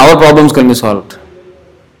so that our problems can be solved.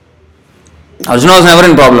 Arjuna was never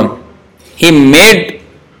in problem.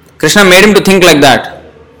 Krishna made him to think like that,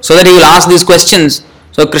 so that he will ask these questions,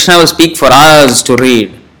 so Krishna will speak for us to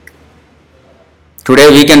read. Today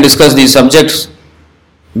we can discuss these subjects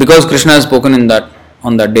because Krishna has spoken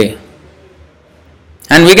on that day.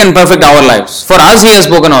 And we can perfect our lives. For us he has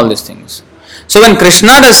spoken all these things. So when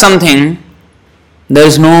Krishna does something, there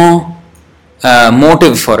is no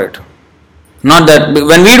motive for it. Not that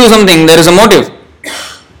when we do something, there is a motive.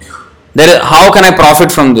 How can I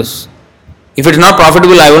profit from this? If it is not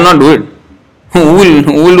profitable, I will not do it.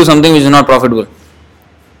 Who will do something which is not profitable?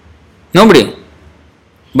 Nobody.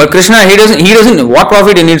 But Krishna, he doesn't. What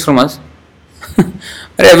profit he needs from us?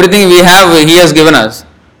 Everything we have, he has given us.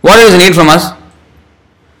 What does he need from us?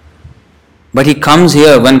 But he comes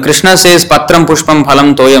here. When Krishna says, Patram Pushpam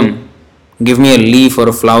Phalam Toyam, give me a leaf or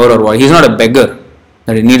a flower or what. He is not a beggar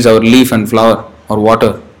that he needs our leaf and flower or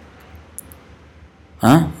water.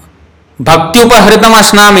 Bhakti upahritam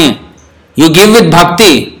asnami. You give with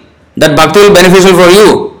bhakti. That bhakti will be beneficial for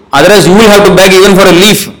you. Otherwise you will have to beg even for a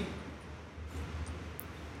leaf.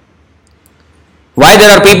 Why there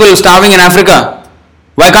are people starving in Africa?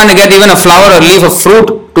 Why can't they get even a flower or leaf of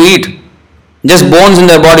fruit to eat? Just bones in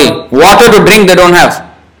their body. Water to drink they don't have.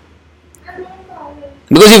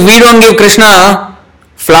 Because if we don't give Krishna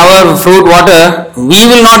flower, fruit, water, we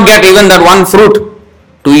will not get even that one fruit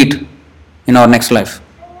to eat in our next life.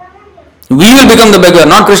 We will become the beggar,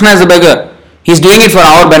 not Krishna is the beggar. He is doing it for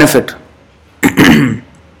our benefit.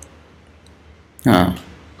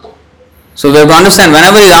 So we have to understand,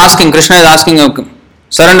 whenever he is asking, Krishna is asking,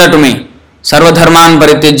 surrender to me. Sarva dharman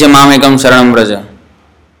paritijya mamekam sharanam vraja.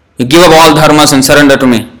 You give up all dharmas and surrender to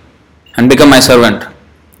me and become my servant.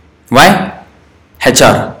 Why?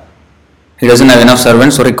 HR. He doesn't have enough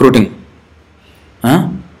servants, so recruiting.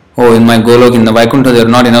 Oh, in my Golok, in the Vaikuntha, there are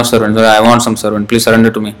not enough servants. So I want some servant. Please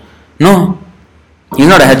surrender to me. No. He is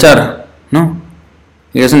not a HR. No.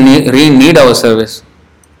 He doesn't really need our service.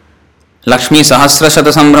 Lakshmi Sahasra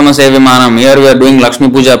Shata Sambrama Sevimanam. Here we are doing Lakshmi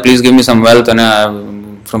Puja. Please give me some wealth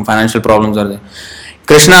and from financial problems are there.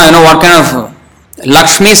 Krishna, what kind of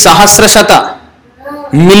Lakshmi Sahasra Shata.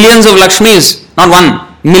 Millions of Lakshmis, not one.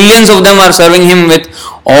 Millions of them are serving him with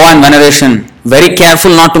awe and veneration. Very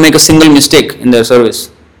careful not to make a single mistake in their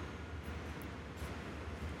service.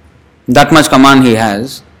 That much command he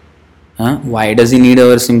has. Why does he need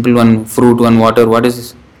our simple one fruit, one water? What is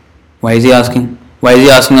this? Why is he asking? Why is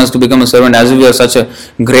he asking us to become a servant as if we are such a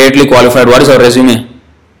greatly qualified? What is our resume?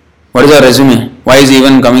 What is our resume? Why is he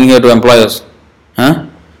even coming here to employ us?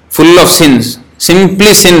 Full of sins.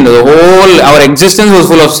 Simply sin. The whole, our existence was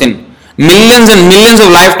full of sin. Millions and millions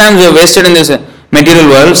of lifetimes we have wasted in this material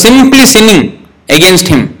world simply sinning against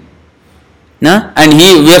him. And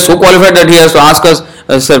we are so qualified that he has to ask us,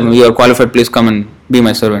 sir, you are qualified, please come and be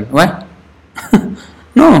my servant. Why?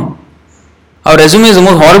 No. Our resume is the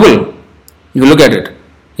most horrible. You look at it.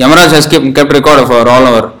 Yamaraj has kept record of all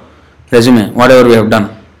our resume, whatever we have done.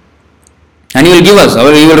 And he will give us,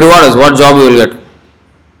 he will reward us, what job we will get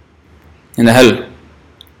in the hell.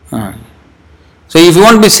 So if you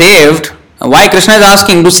want to be saved, why Krishna is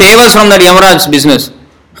asking to save us from that Yamaraj business?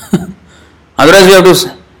 Otherwise we have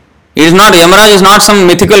to, Yamaraj is not some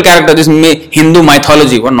mythical character, this Hindu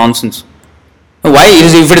mythology, what nonsense. Why?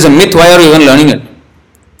 If it is a myth, why are you even learning it?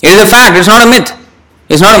 It is a fact, it's not a myth.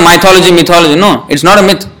 It's not a mythology, no, it's not a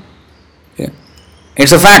myth.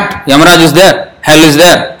 It's a fact. Yamaraj is there, hell is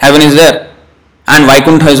there, heaven is there, and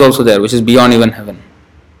Vaikuntha is also there, which is beyond even heaven.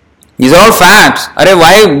 These are all facts.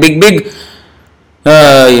 Why big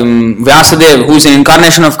Vyasadeva, who is an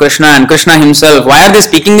incarnation of Krishna, and Krishna himself, why are they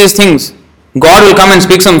speaking these things? God will come and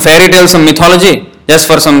speak some fairy tale, some mythology, just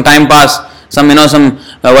for some time pass.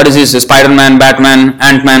 What is this, Spider-Man, Batman,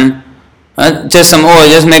 Ant-Man, just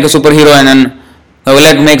make a superhero and then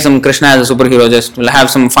let's make some Krishna as a superhero, just have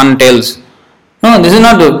some fun tales. No, this is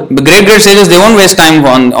not, the great sages, they won't waste time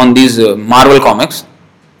on these Marvel comics.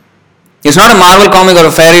 It's not a Marvel comic or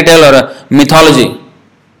a fairy tale or a mythology.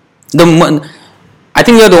 I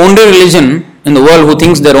think we are the only religion in the world who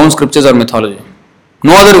thinks their own scriptures are mythology.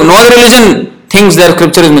 No other religion thinks their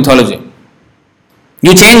scripture is mythology.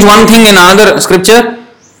 You change one thing in another scripture,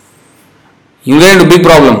 you get into big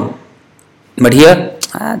problem. But here,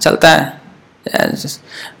 chalta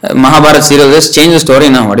hai. Mahabharata serial, just change the story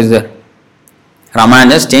now. What is there?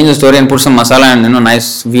 Ramayana, just change the story and put some masala and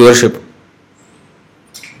nice viewership.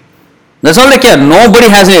 That's all they care. Nobody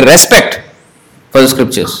has any respect for the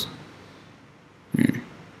scriptures.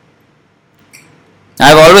 I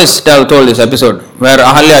have always told this episode where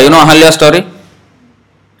Ahalya, Ahalya's story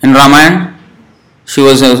in Ramayana.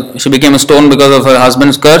 She became a stone because of her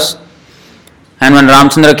husband's curse. And when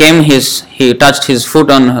Ramchandra came, he touched his foot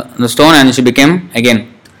on the stone and she became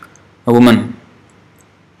again a woman.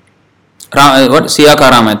 Siya Ka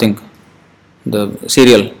Ram, I think, the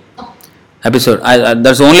serial episode.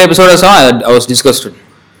 That's the only episode I saw. I was disgusted.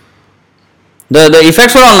 The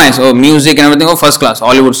effects were all nice. Music and everything, first class.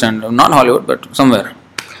 Hollywood standard. Not Hollywood, but somewhere.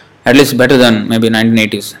 At least better than maybe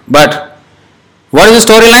 1980s. But what is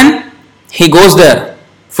the storyline? He goes there.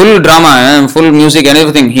 Full drama and full music and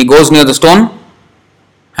everything. He goes near the stone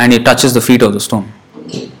and he touches the feet of the stone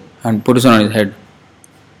and puts it on his head.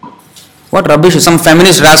 What rubbish. Some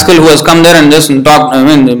feminist rascal who has come there and just changed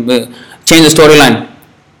the storyline.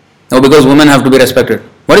 Because women have to be respected.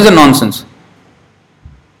 What is the nonsense?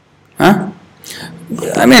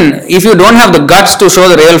 If you don't have the guts to show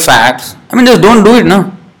the real facts, just don't do it,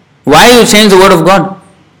 no? Why you change the word of God?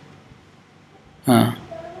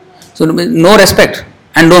 So no respect.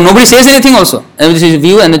 And nobody says anything also. This is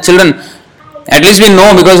view and the children. At least we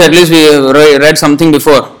know because at least we read something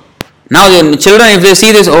before. Now the children, if they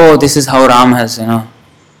see this, this is how Ram has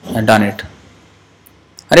done it.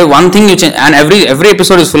 One thing you change, and every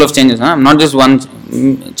episode is full of changes. Not just one,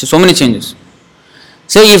 so many changes.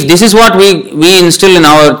 So if this is what we instill in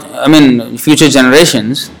our, future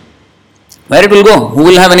generations, where it will go? Who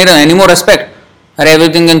will have any more respect? Or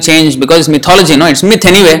everything can change because it's mythology, no? It's myth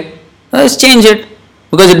anyway. Let's change it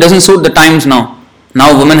because it doesn't suit the times now.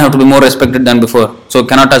 Now women have to be more respected than before. So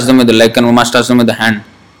cannot touch them with the leg and we must touch them with the hand.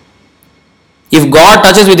 If God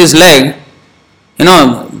touches with his leg,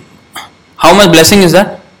 how much blessing is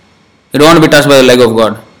that? You don't want to be touched by the leg of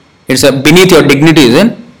God. It's beneath your dignity,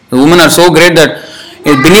 isn't it? The women are so great that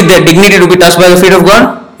it's beneath their dignity to be touched by the feet of God.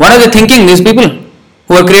 What are they thinking, these people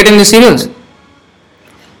who are creating these serials?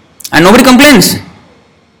 And nobody complains.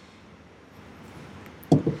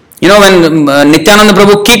 When Nityananda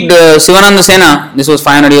Prabhu kicked Sivananda Sena, this was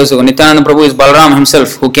 500 years ago. Nityananda Prabhu is Balaram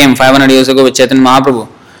himself who came 500 years ago with Chaitanya Mahaprabhu.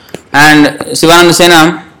 And Sivananda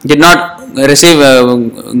Sena did not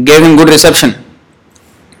gave him good reception.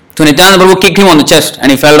 So Nityananda Prabhu kicked him on the chest and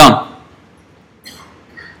he fell down.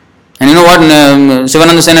 And you know what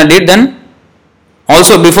Sivananda Sena did then?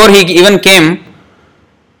 Also before he even came,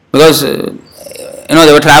 because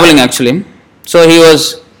they were traveling actually. So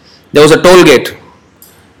there was a toll gate.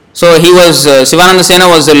 So Sivananda Sena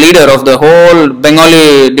was the leader of the whole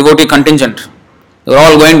Bengali devotee contingent. They were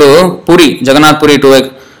all going to Puri, Jagannath Puri to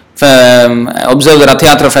observe the Rath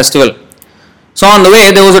Yatra festival. So on the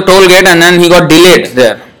way there was a toll gate and then he got delayed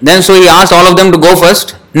there. Then so he asked all of them to go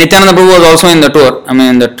first. Nityananda Prabhu was also in the tour,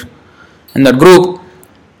 in that group.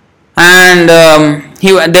 And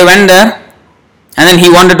they went there and then he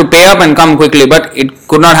wanted to pay up and come quickly, but it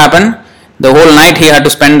could not happen. The whole night he had to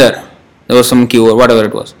spend there. There was some queue or whatever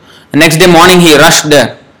it was. The next day morning he rushed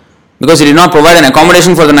there because he did not provide an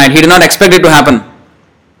accommodation for the night. He did not expect it to happen.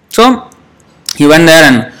 So he went there,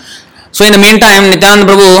 and so in the meantime Nityananda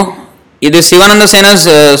Prabhu, this Sivananda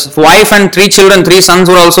Sena's wife and 3 children, 3 sons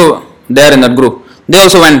were also there in that group. They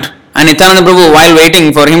also went. And Nityananda Prabhu, while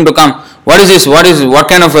waiting for him to come, what is this? What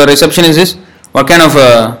kind of a reception is this? What kind of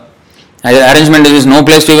arrangement is this? No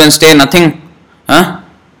place to even stay, nothing.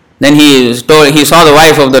 Then he saw the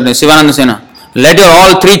wife of the Sivananda Sena. Let your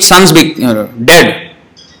all 3 sons be dead.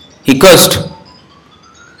 He cursed.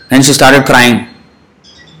 Then she started crying.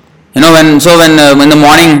 When in the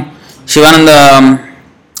morning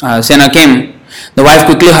Sivananda Sena came, the wife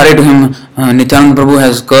quickly hurried to him. Nityananda Prabhu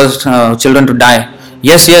has cursed children to die.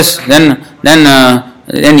 Yes.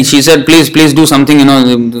 Then she said, please do something.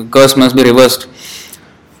 The curse must be reversed.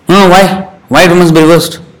 No, why? Why it must be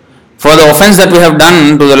reversed? For the offense that we have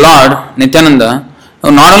done to the Lord Nityananda,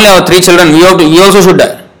 not only our 3 children, we also should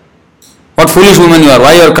die. What foolish woman you are!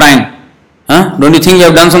 Why you are crying? Don't you think you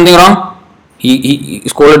have done something wrong? He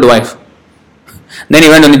scolded the wife. Then he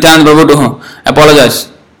went to Nityananda Prabhu to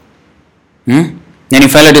apologize. Then he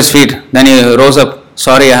fell at his feet. Then he rose up.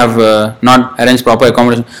 Sorry, I have not arranged proper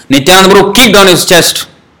accommodation. Nityananda Prabhu kicked on his chest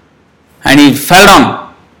and he fell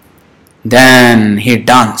down. Then he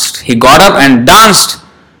danced. He got up and danced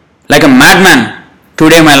like a madman.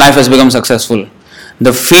 Today my life has become successful.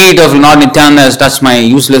 The feet of Lord Nityananda has touched my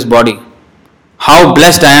useless body. How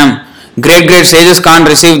blessed I am. Great sages can't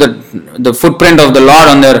receive the footprint of the Lord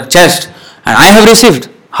on their chest. And I have received.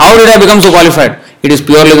 How did I become so qualified? It is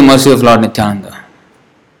purely the mercy of Lord Nityananda.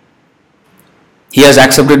 He has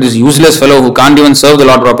accepted this useless fellow who can't even serve the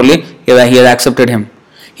Lord properly. He has accepted him.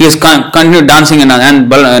 He has continued dancing and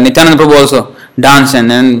Nityananda Prabhu also danced and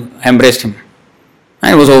then embraced him.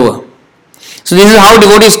 And it was over. So this is how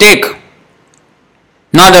devotees take.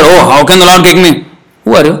 Not that, how can the Lord kick me?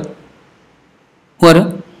 Who are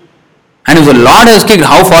you? And if the Lord has kicked,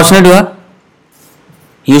 how fortunate you are.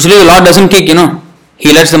 Usually the Lord doesn't kick,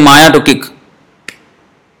 He lets the Maya to kick.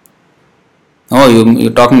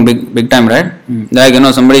 You're talking big time, right? Like,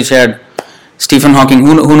 somebody shared Stephen Hawking.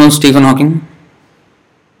 Who knows Stephen Hawking?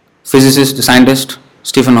 Physicist, scientist,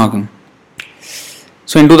 Stephen Hawking.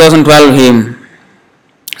 So in 2012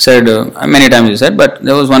 he said, many times he said, but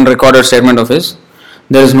there was one recorded statement of his,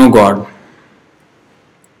 there is no God.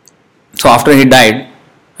 So after he died,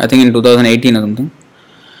 I think in 2018 or something,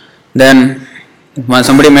 then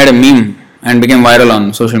somebody made a meme and became viral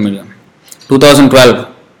on social media.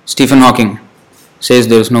 2012, Stephen Hawking says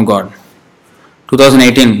there is no God.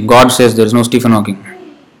 2018, God says there is no Stephen Hawking.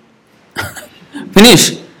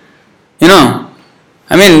 Finish. We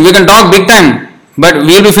can talk big time, but we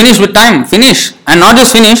will be finished with time. Finish. And not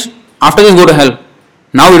just finish, after this go to hell.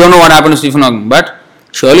 Now we don't know what happened to Stephen Hawking, but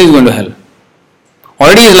surely he is going to hell.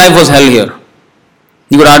 Already his life was hell here.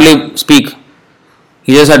 He could hardly speak.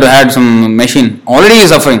 He just had to have some machine. Already he is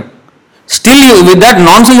suffering. Still, with that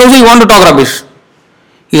nonsense also you want to talk rubbish.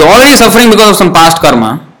 He is already suffering because of some past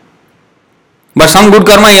karma. But some good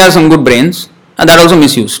karma, he has some good brains, and that also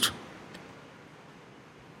misused.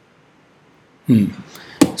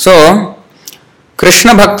 So,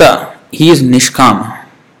 Krishna Bhakta, he is Nishkama.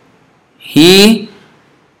 He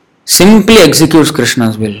simply executes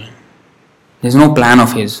Krishna's will. There is no plan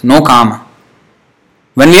of his, no karma.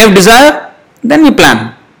 When we have desire, then we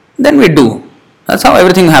plan, then we do. That's how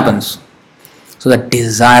everything happens. So that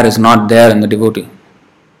desire is not there in the devotee.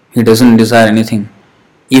 He doesn't desire anything.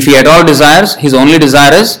 If he at all desires, his only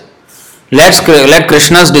desire is, let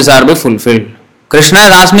Krishna's desire be fulfilled. Krishna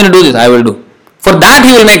has asked me to do this, I will do. For that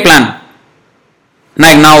he will make plan.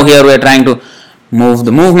 Like now here we are trying to move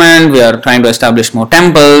the movement, we are trying to establish more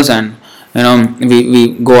temples, and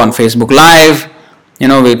we go on Facebook Live,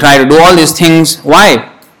 we try to do all these things.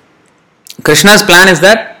 Why? Krishna's plan is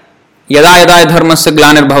that yada yada dharmasya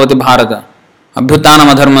glanir bhavati bharata abhyutanam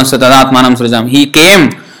adharmasya tadatmanam srijam. He came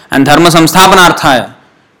and dharma samsthapanarthaya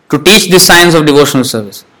to teach this science of devotional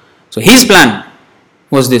service. So his plan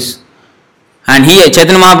was this. And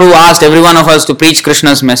Chaitanya Mahaprabhu asked every one of us to preach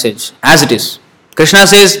Krishna's message as it is. Krishna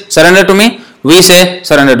says, surrender to me. We say,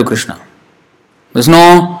 surrender to Krishna. There's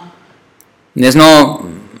no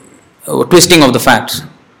twisting of the facts.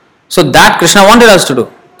 So that Krishna wanted us to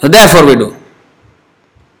do. So therefore we do.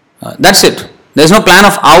 That's it. There's no plan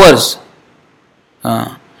of ours.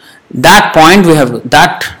 That point we have to,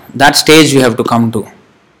 that stage we have to come to.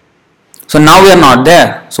 So now we are not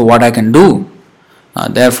there. So what I can do?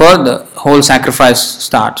 Therefore the whole sacrifice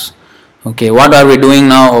starts. Okay, what are we doing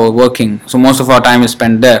now? Or working. So most of our time is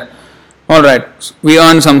spent there. Alright, we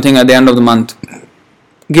earn something at the end of the month.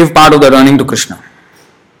 Give part of the earning to Krishna.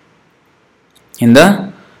 In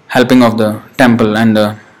the helping of the temple and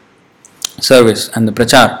the service and the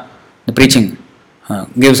prachar, the preaching.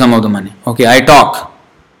 Give some of the money. Okay, I talk.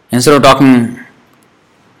 Instead of talking,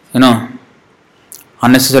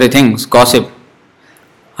 unnecessary things, gossip,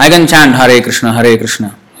 I can chant Hare Krishna, Hare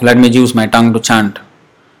Krishna. Let me use my tongue to chant.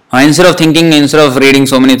 Instead of reading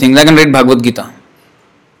so many things, I can read Bhagavad Gita.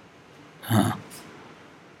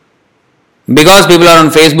 Because people are on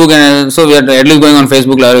Facebook, and so we are at least going on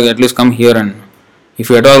Facebook, at least come here, and if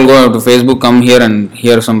you at all go to Facebook, come here and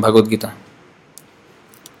hear some Bhagavad Gita.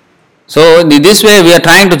 So this way we are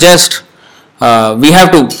trying to just, we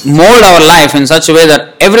have to mold our life in such a way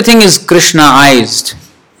that everything is Krishnaized.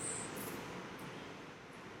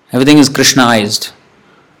 Everything is Krishnaized,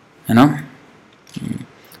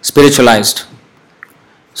 spiritualized.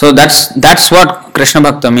 So that's what Krishna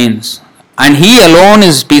Bhakta means. And he alone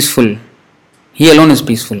is peaceful. He alone is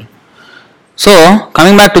peaceful. So,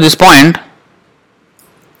 coming back to this point,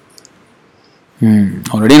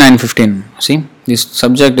 already 9:15. See, this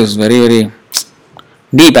subject is very, very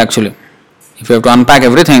deep actually. If you have to unpack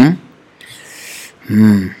everything,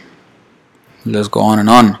 let's go on and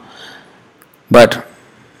on. But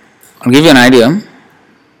I'll give you an idea.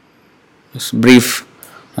 Just brief,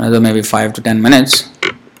 another maybe 5 to 10 minutes.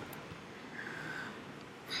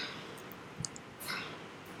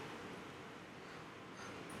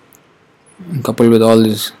 Coupled with all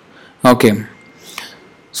this. Okay.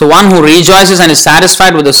 So one who rejoices and is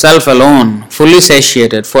satisfied with the self alone, fully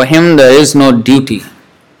satiated, for him there is no duty.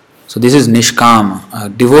 So this is Nishkam. A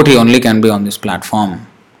devotee only can be on this platform.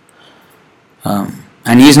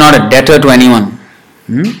 And he is not a debtor to anyone.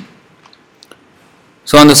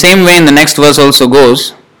 So in the same way, in the next verse also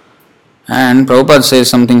goes, and Prabhupada says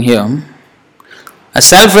something here. A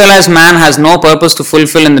self-realized man has no purpose to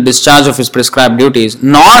fulfill in the discharge of his prescribed duties,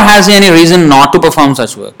 nor has he any reason not to perform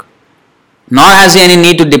such work. Nor has he any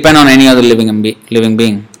need to depend on any other living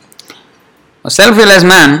being. A self-realized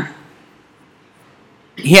man,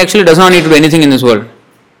 he actually does not need to do anything in this world.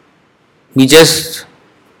 He just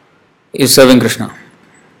is serving Krishna.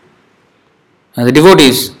 And the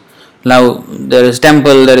devotees, now there is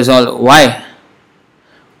temple, there is all. Why?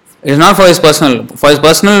 It is not for his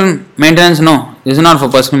personal maintenance, no. This is not for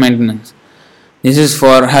personal maintenance. This is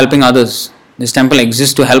for helping others. This temple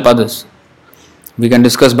exists to help others. We can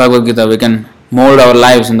discuss Bhagavad Gita, we can mold our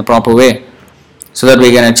lives in the proper way so that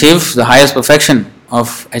we can achieve the highest perfection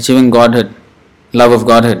of achieving Godhead, love of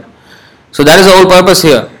Godhead. So that is the whole purpose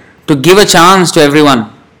here, to give a chance to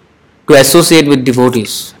everyone to associate with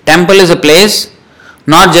devotees. Temple is a place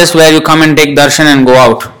not just where you come and take darshan and go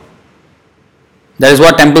out. That is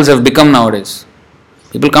what temples have become nowadays.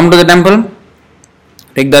 People come to the temple,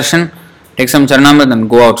 take darshan, take some charanamrit and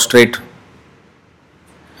go out straight.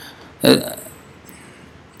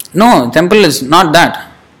 No, temple is not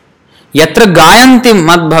that. Yatra gayanti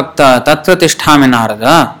mad bhakta tatra tisthami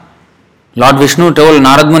narada. Lord Vishnu told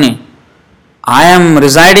Narad Muni, I am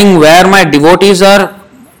residing where my devotees are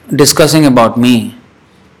discussing about me.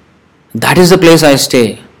 That is the place I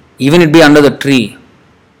stay, even it be under the tree.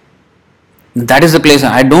 That is the place.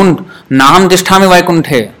 I don't, Naham Tisthami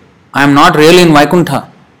Vaikunthe. I am not really in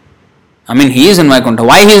Vaikuntha. I mean, he is in Vaikuntha.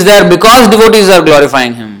 Why he is there? Because devotees are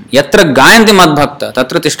glorifying him. Yatra gayanti mad bhakta,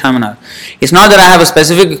 tatra tishthamina. It's not that I have a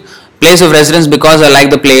specific place of residence because I like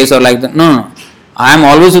the place or like the. No. I am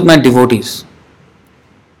always with my devotees.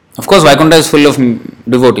 Of course, Vaikuntha is full of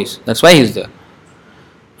devotees. That's why he is there.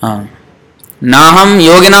 Naham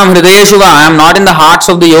yoginam hridayeshuva. I am not in the hearts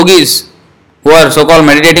of the yogis who are so-called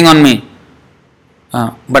meditating on me.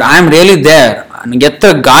 But I am really there.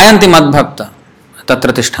 Yatra gayanti mad bhakta,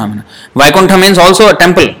 tatra tishthamina. Vaikuntha means also a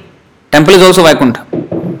temple. Temple is also Vaikuntha.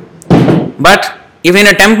 But if in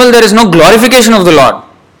a temple there is no glorification of the Lord,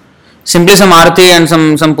 simply some arati and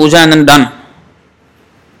some puja and then done.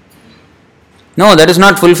 No, that is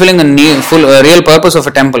not fulfilling the real purpose of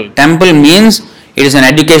a temple. Temple means it is an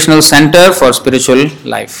educational center for spiritual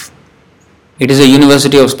life. It is a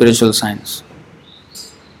university of spiritual science.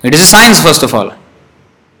 It is a science first of all.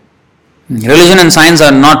 Religion and science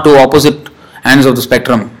are not two opposite ends of the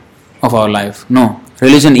spectrum of our life. No,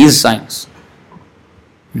 religion is science.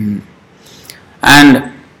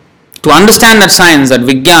 And to understand that science, that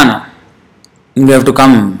Vijnana, we have to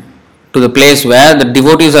come to the place where the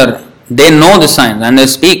devotees they know the science and they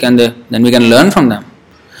speak and then we can learn from them.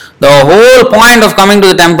 The whole point of coming to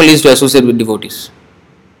the temple is to associate with devotees.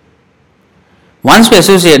 Once we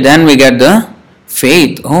associate, then we get the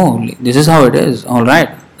faith. Oh, this is how it is. All right.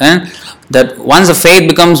 Then that once the faith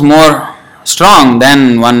becomes more strong,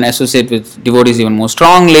 then one associates with devotees even more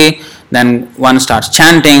strongly. Then one starts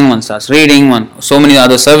chanting, one starts reading, so many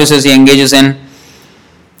other services he engages in.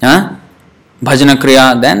 Bhajana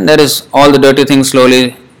kriya. Then there is all the dirty things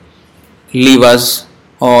slowly leave us,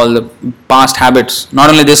 all the past habits, not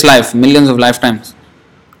only this life, millions of lifetimes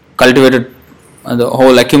cultivated, the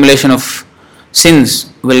whole accumulation of sins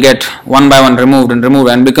will get one by one removed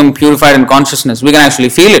and become purified in consciousness. We can actually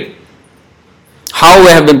feel it. How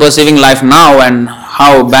we have been perceiving life now and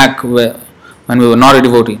how back when we were not a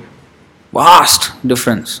devotee. Vast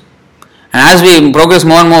difference. And as we progress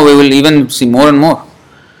more and more, we will even see more and more.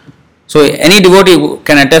 So any devotee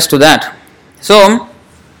can attest to that. So,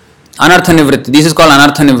 Anartha Nivritti. This is called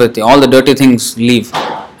Anartha Nivritti. All the dirty things leave.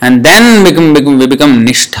 And then we become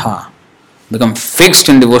Nishtha. Become fixed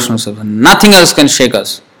in devotional service. Nothing else can shake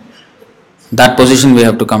us. That position we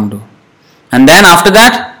have to come to. And then after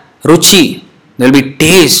that, Ruchi. There will be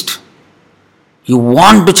taste. You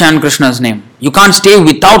want to chant Krishna's name. You can't stay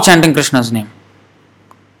without chanting Krishna's name.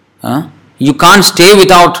 You can't stay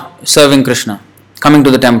without serving Krishna. Coming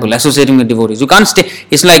to the temple, associating with devotees. You can't stay.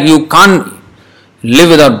 It's like you can't live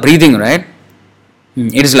without breathing, right?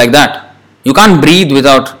 It is like that. You can't breathe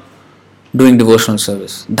without doing devotional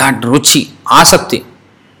service. That ruchi, asakti.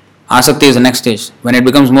 Asakti is the next stage, when it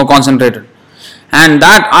becomes more concentrated. And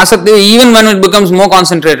that asakti, even when it becomes more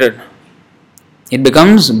concentrated, it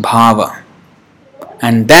becomes bhava.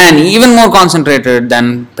 And then even more concentrated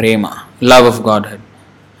than prema, love of Godhead.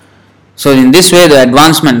 So in this way the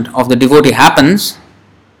advancement of the devotee happens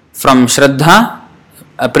from Shraddha,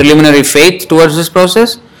 a preliminary faith towards this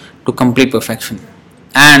process, to complete perfection.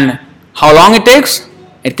 And how long it takes?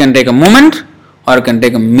 It can take a moment or it can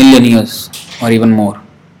take 1,000,000 years or even more.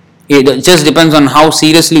 It just depends on how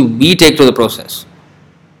seriously we take to the process.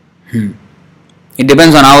 It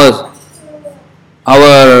depends on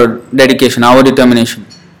our dedication, our determination.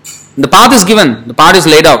 The path is given, the path is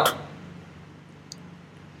laid out.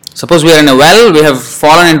 Suppose we are in a well, we have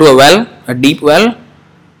fallen into a well, a deep well.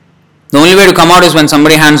 The only way to come out is when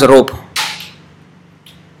somebody hands a rope.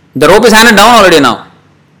 The rope is handed down already now.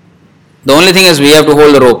 The only thing is we have to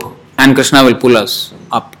hold the rope and Krishna will pull us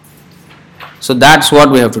up. So that's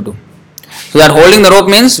what we have to do. So that holding the rope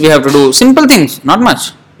means we have to do simple things, not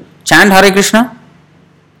much. Chant Hare Krishna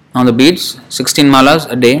on the beads, 16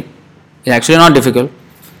 malas a day. It's actually not difficult.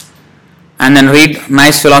 And then read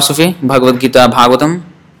nice philosophy, Bhagavad Gita, Bhagavatam.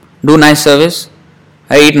 Do nice service.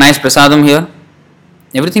 I eat nice prasadam here.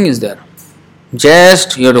 Everything is there.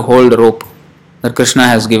 Just you have to hold the rope that Krishna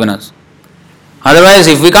has given us. Otherwise,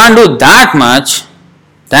 if we can't do that much,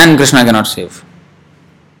 then Krishna cannot save.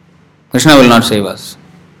 Krishna will not save us.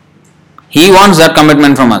 He wants that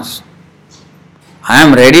commitment from us. I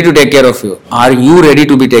am ready to take care of you. Are you ready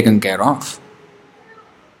to be taken care of?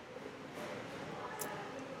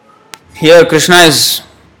 Here Krishna is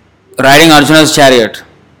riding Arjuna's chariot.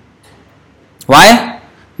 Why?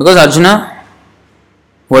 Because Arjuna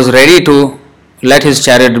was ready to let his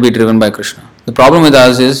chariot be driven by Krishna. The problem with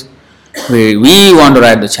us is we want to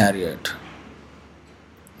ride the chariot.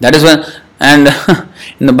 That is when, and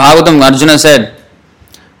in the Bhagavatam Arjuna said,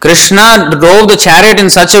 Krishna drove the chariot in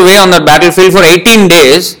such a way on that battlefield for 18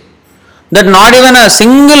 days that not even a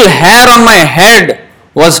single hair on my head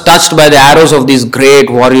was touched by the arrows of these great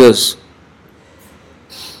warriors.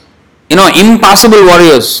 Impassable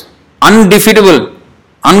warriors, undefeatable,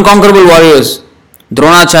 unconquerable warriors.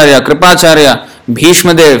 Dronacharya, Kripacharya,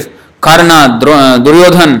 Bhishmadev, Karna,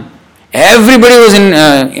 Duryodhan, everybody was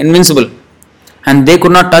invincible. And they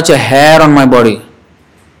could not touch a hair on my body.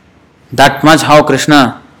 That's how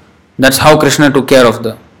Krishna took care of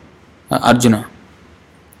the Arjuna.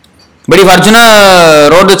 But if Arjuna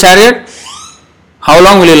rode the chariot, how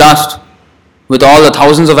long will he last? With all the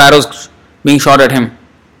thousands of arrows being shot at him.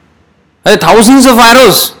 Thousands of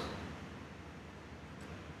arrows.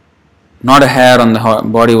 Not a hair on the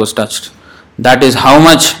body was touched. That is how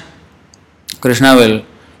much Krishna will,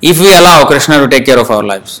 if we allow Krishna to take care of our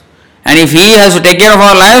lives. And if he has to take care of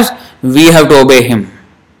our lives, we have to obey him.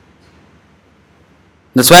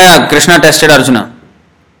 That's why Krishna tested Arjuna.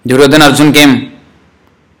 Duryodhana Arjuna came.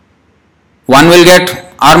 One will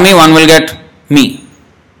get army, one will get me.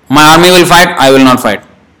 My army will fight, I will not fight.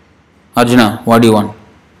 Arjuna, what do you want?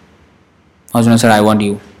 Arjuna said, I want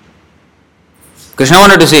you. Krishna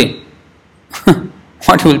wanted to see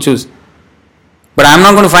what he will choose. But I am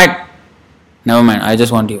not going to fight. Never mind, I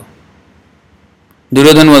just want you.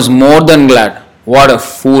 Duryodhana was more than glad. What a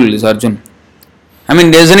fool is Arjuna.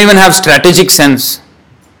 He doesn't even have strategic sense.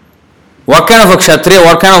 What kind of a Kshatriya,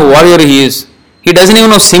 what kind of warrior he is. He doesn't even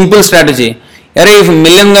know simple strategy. If a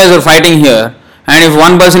million guys are fighting here, and if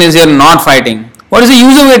one person is here not fighting, what is the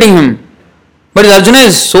use of waiting him? But Arjuna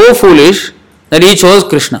is so foolish that he chose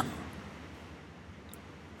Krishna.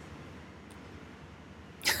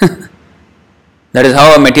 That is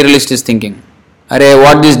how a materialist is thinking.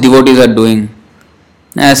 What these devotees are doing?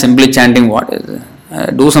 Simply chanting, what is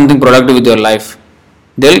it? Do something productive with your life.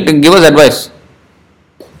 They will give us advice.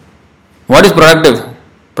 What is productive?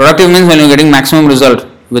 Productive means when you are getting maximum result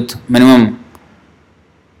with minimum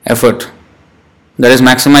effort. That is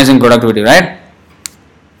maximizing productivity, right?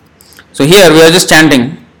 So here we are just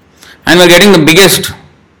chanting and we are getting the biggest.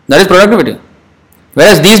 That is productivity.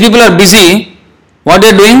 Whereas these people are busy, what they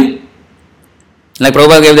are doing? Like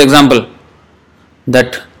Prabhupada gave the example,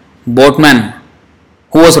 that boatman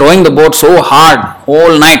who was rowing the boat so hard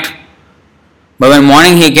whole night, but when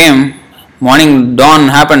morning he came, morning dawn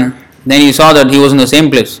happened, then he saw that he was in the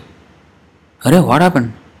same place. What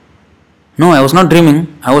happened? No, I was not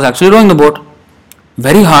dreaming. I was actually rowing the boat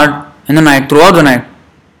very hard in the night, throughout the night.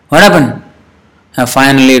 What happened?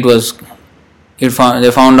 Finally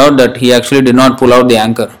they found out that he actually did not pull out the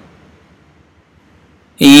anchor.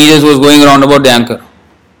 He just was going around about the anchor.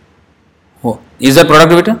 Is that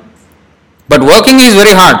productivity? But working is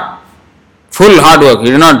very hard. Full hard work. He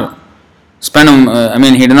did not spend,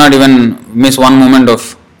 he did not even miss one moment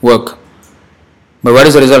of work. But what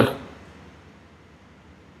is the result?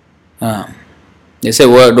 They say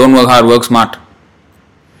don't work hard, work smart.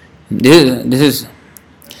 This is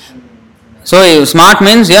so smart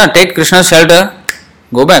means take Krishna's shelter,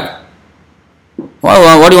 go back.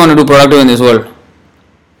 What do you want to do productive in this world?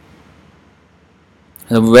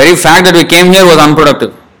 The very fact that we came here was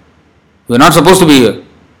unproductive. We are not supposed to be here.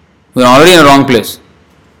 We are already in a wrong place.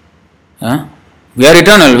 We are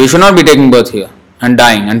eternal. We should not be taking birth here and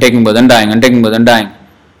dying and taking birth and dying and taking birth and dying.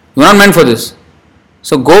 We are not meant for this.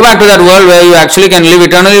 So go back to that world where you actually can live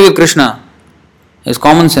eternally with Krishna. It's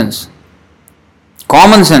common sense.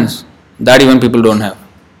 Common sense that even people don't have.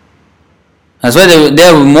 That's why they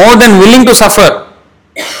are more than willing to suffer.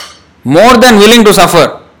 More than willing to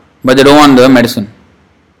suffer. But they don't want the medicine.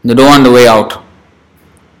 They don't want the way out.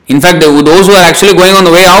 In fact, those who are actually going on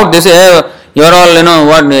the way out, they say, you are all,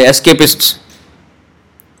 escapists.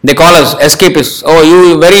 They call us escapists. Oh,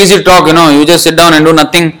 you very easy to talk, you just sit down and do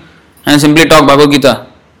nothing and simply talk Bhagavad Gita.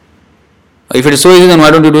 If it is so easy, then why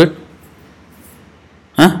don't you do it?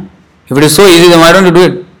 If it is so easy, then why don't you do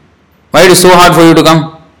it? Why it is so hard for you to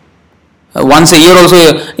come? Once a year also,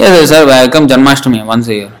 yes sir, I come Janmashtami once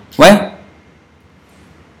a year. Why?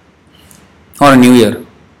 Or a new year,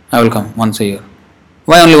 I will come once a year.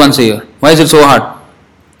 Why only once a year? Why is it so hard?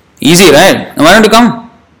 Easy, right? Why don't you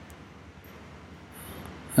come?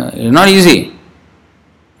 It's not easy.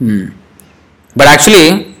 But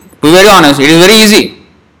actually, to be very honest, it is very easy.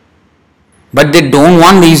 But they don't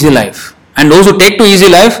want the easy life. And those who take to easy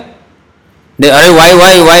life, they are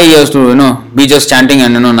why he has to be just chanting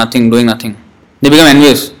and nothing, doing nothing. They become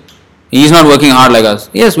envious. He is not working hard like us.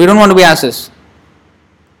 Yes, we don't want to be asses.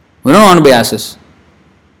 We don't want to be asses.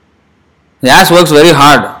 The ass works very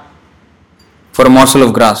hard for a morsel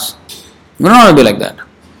of grass. We don't want to be like that.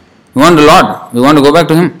 We want the Lord. We want to go back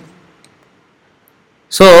to Him.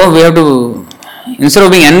 So we have to instead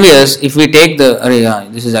of being envious, if we take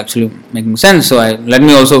this is actually making sense, so let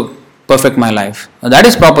me also perfect my life. That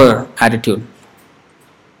is proper attitude.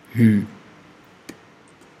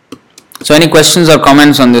 So, any questions or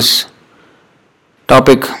comments on this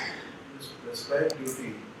topic? This prescribed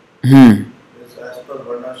duty is as per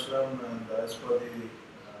Varnashram and as per the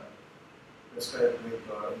prescribed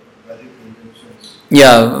Vedic intentions.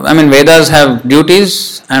 Yeah, I mean Vedas have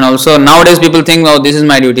duties, and also nowadays people think, oh, this is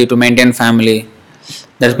my duty to maintain family.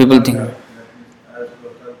 That's people think. As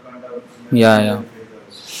per Karkanda, Yeah.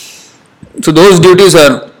 Vedas. So those duties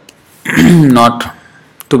are not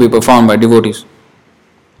to be performed by devotees.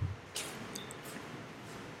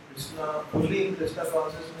 Krishna, fully in Krishna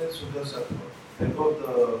consciousness, Shuddha Sattva. Therefore,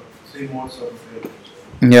 the three modes of affairs.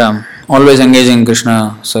 Yeah, always engaging in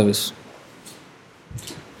Krishna service.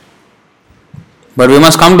 But we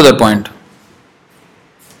must come to that point.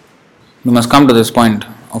 We must come to this point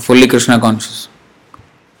of fully Krishna conscious.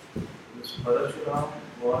 This Parashuram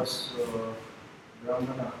was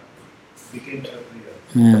Brahmana, became Kshatriya.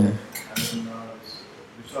 And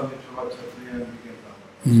Vishwamitra was Kshatriya and became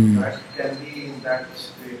Brahmana. That can be in that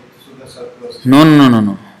state, Shuddha Sattva state.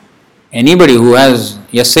 No. Anybody who has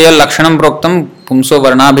yasya lakshanam proktam pumso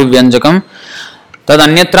varnabhivyanjakam tad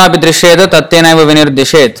anyatrapi drishyeta tattenaiva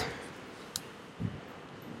vinirdishet.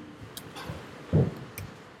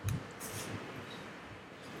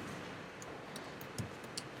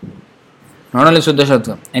 Not only Shuddha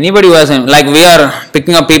Sattva. Anybody who has, like we are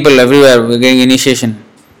picking up people everywhere, we're getting initiation.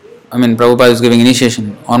 I mean, Prabhupada is giving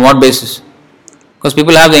initiation. On what basis? Because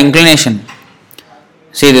people have the inclination.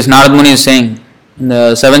 See, this Narad Muni is saying in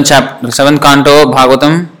the 7th canto,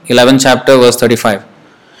 Bhagavatam, 11th chapter, verse 35.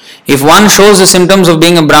 If one shows the symptoms of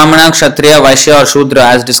being a Brahmana, Kshatriya, Vaishya or Shudra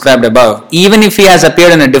as described above, even if he has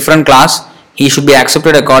appeared in a different class, he should be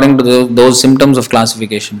accepted according to those symptoms of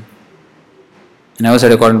classification. I never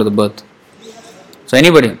said according to the birth. So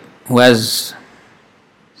anybody who has...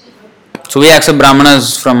 So we accept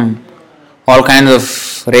Brahmanas from all kinds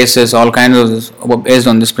of races, all kinds of this, based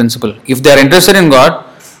on this principle. If they are interested in God,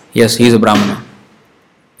 yes, he is a Brahmana.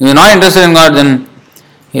 If you are not interested in God, then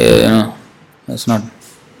that's not.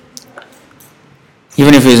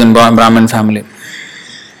 Even if he is in Brahmin family.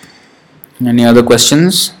 Any other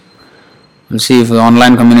questions? We'll see if the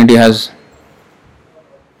online community has.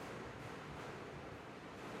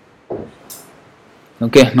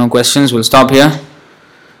 Okay, no questions. We'll stop here.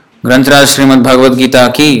 Granth Raj Srimad Bhagavad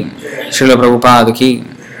Gita ki, Srila Prabhupada ki,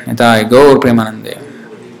 Nitai Gaur Premanande.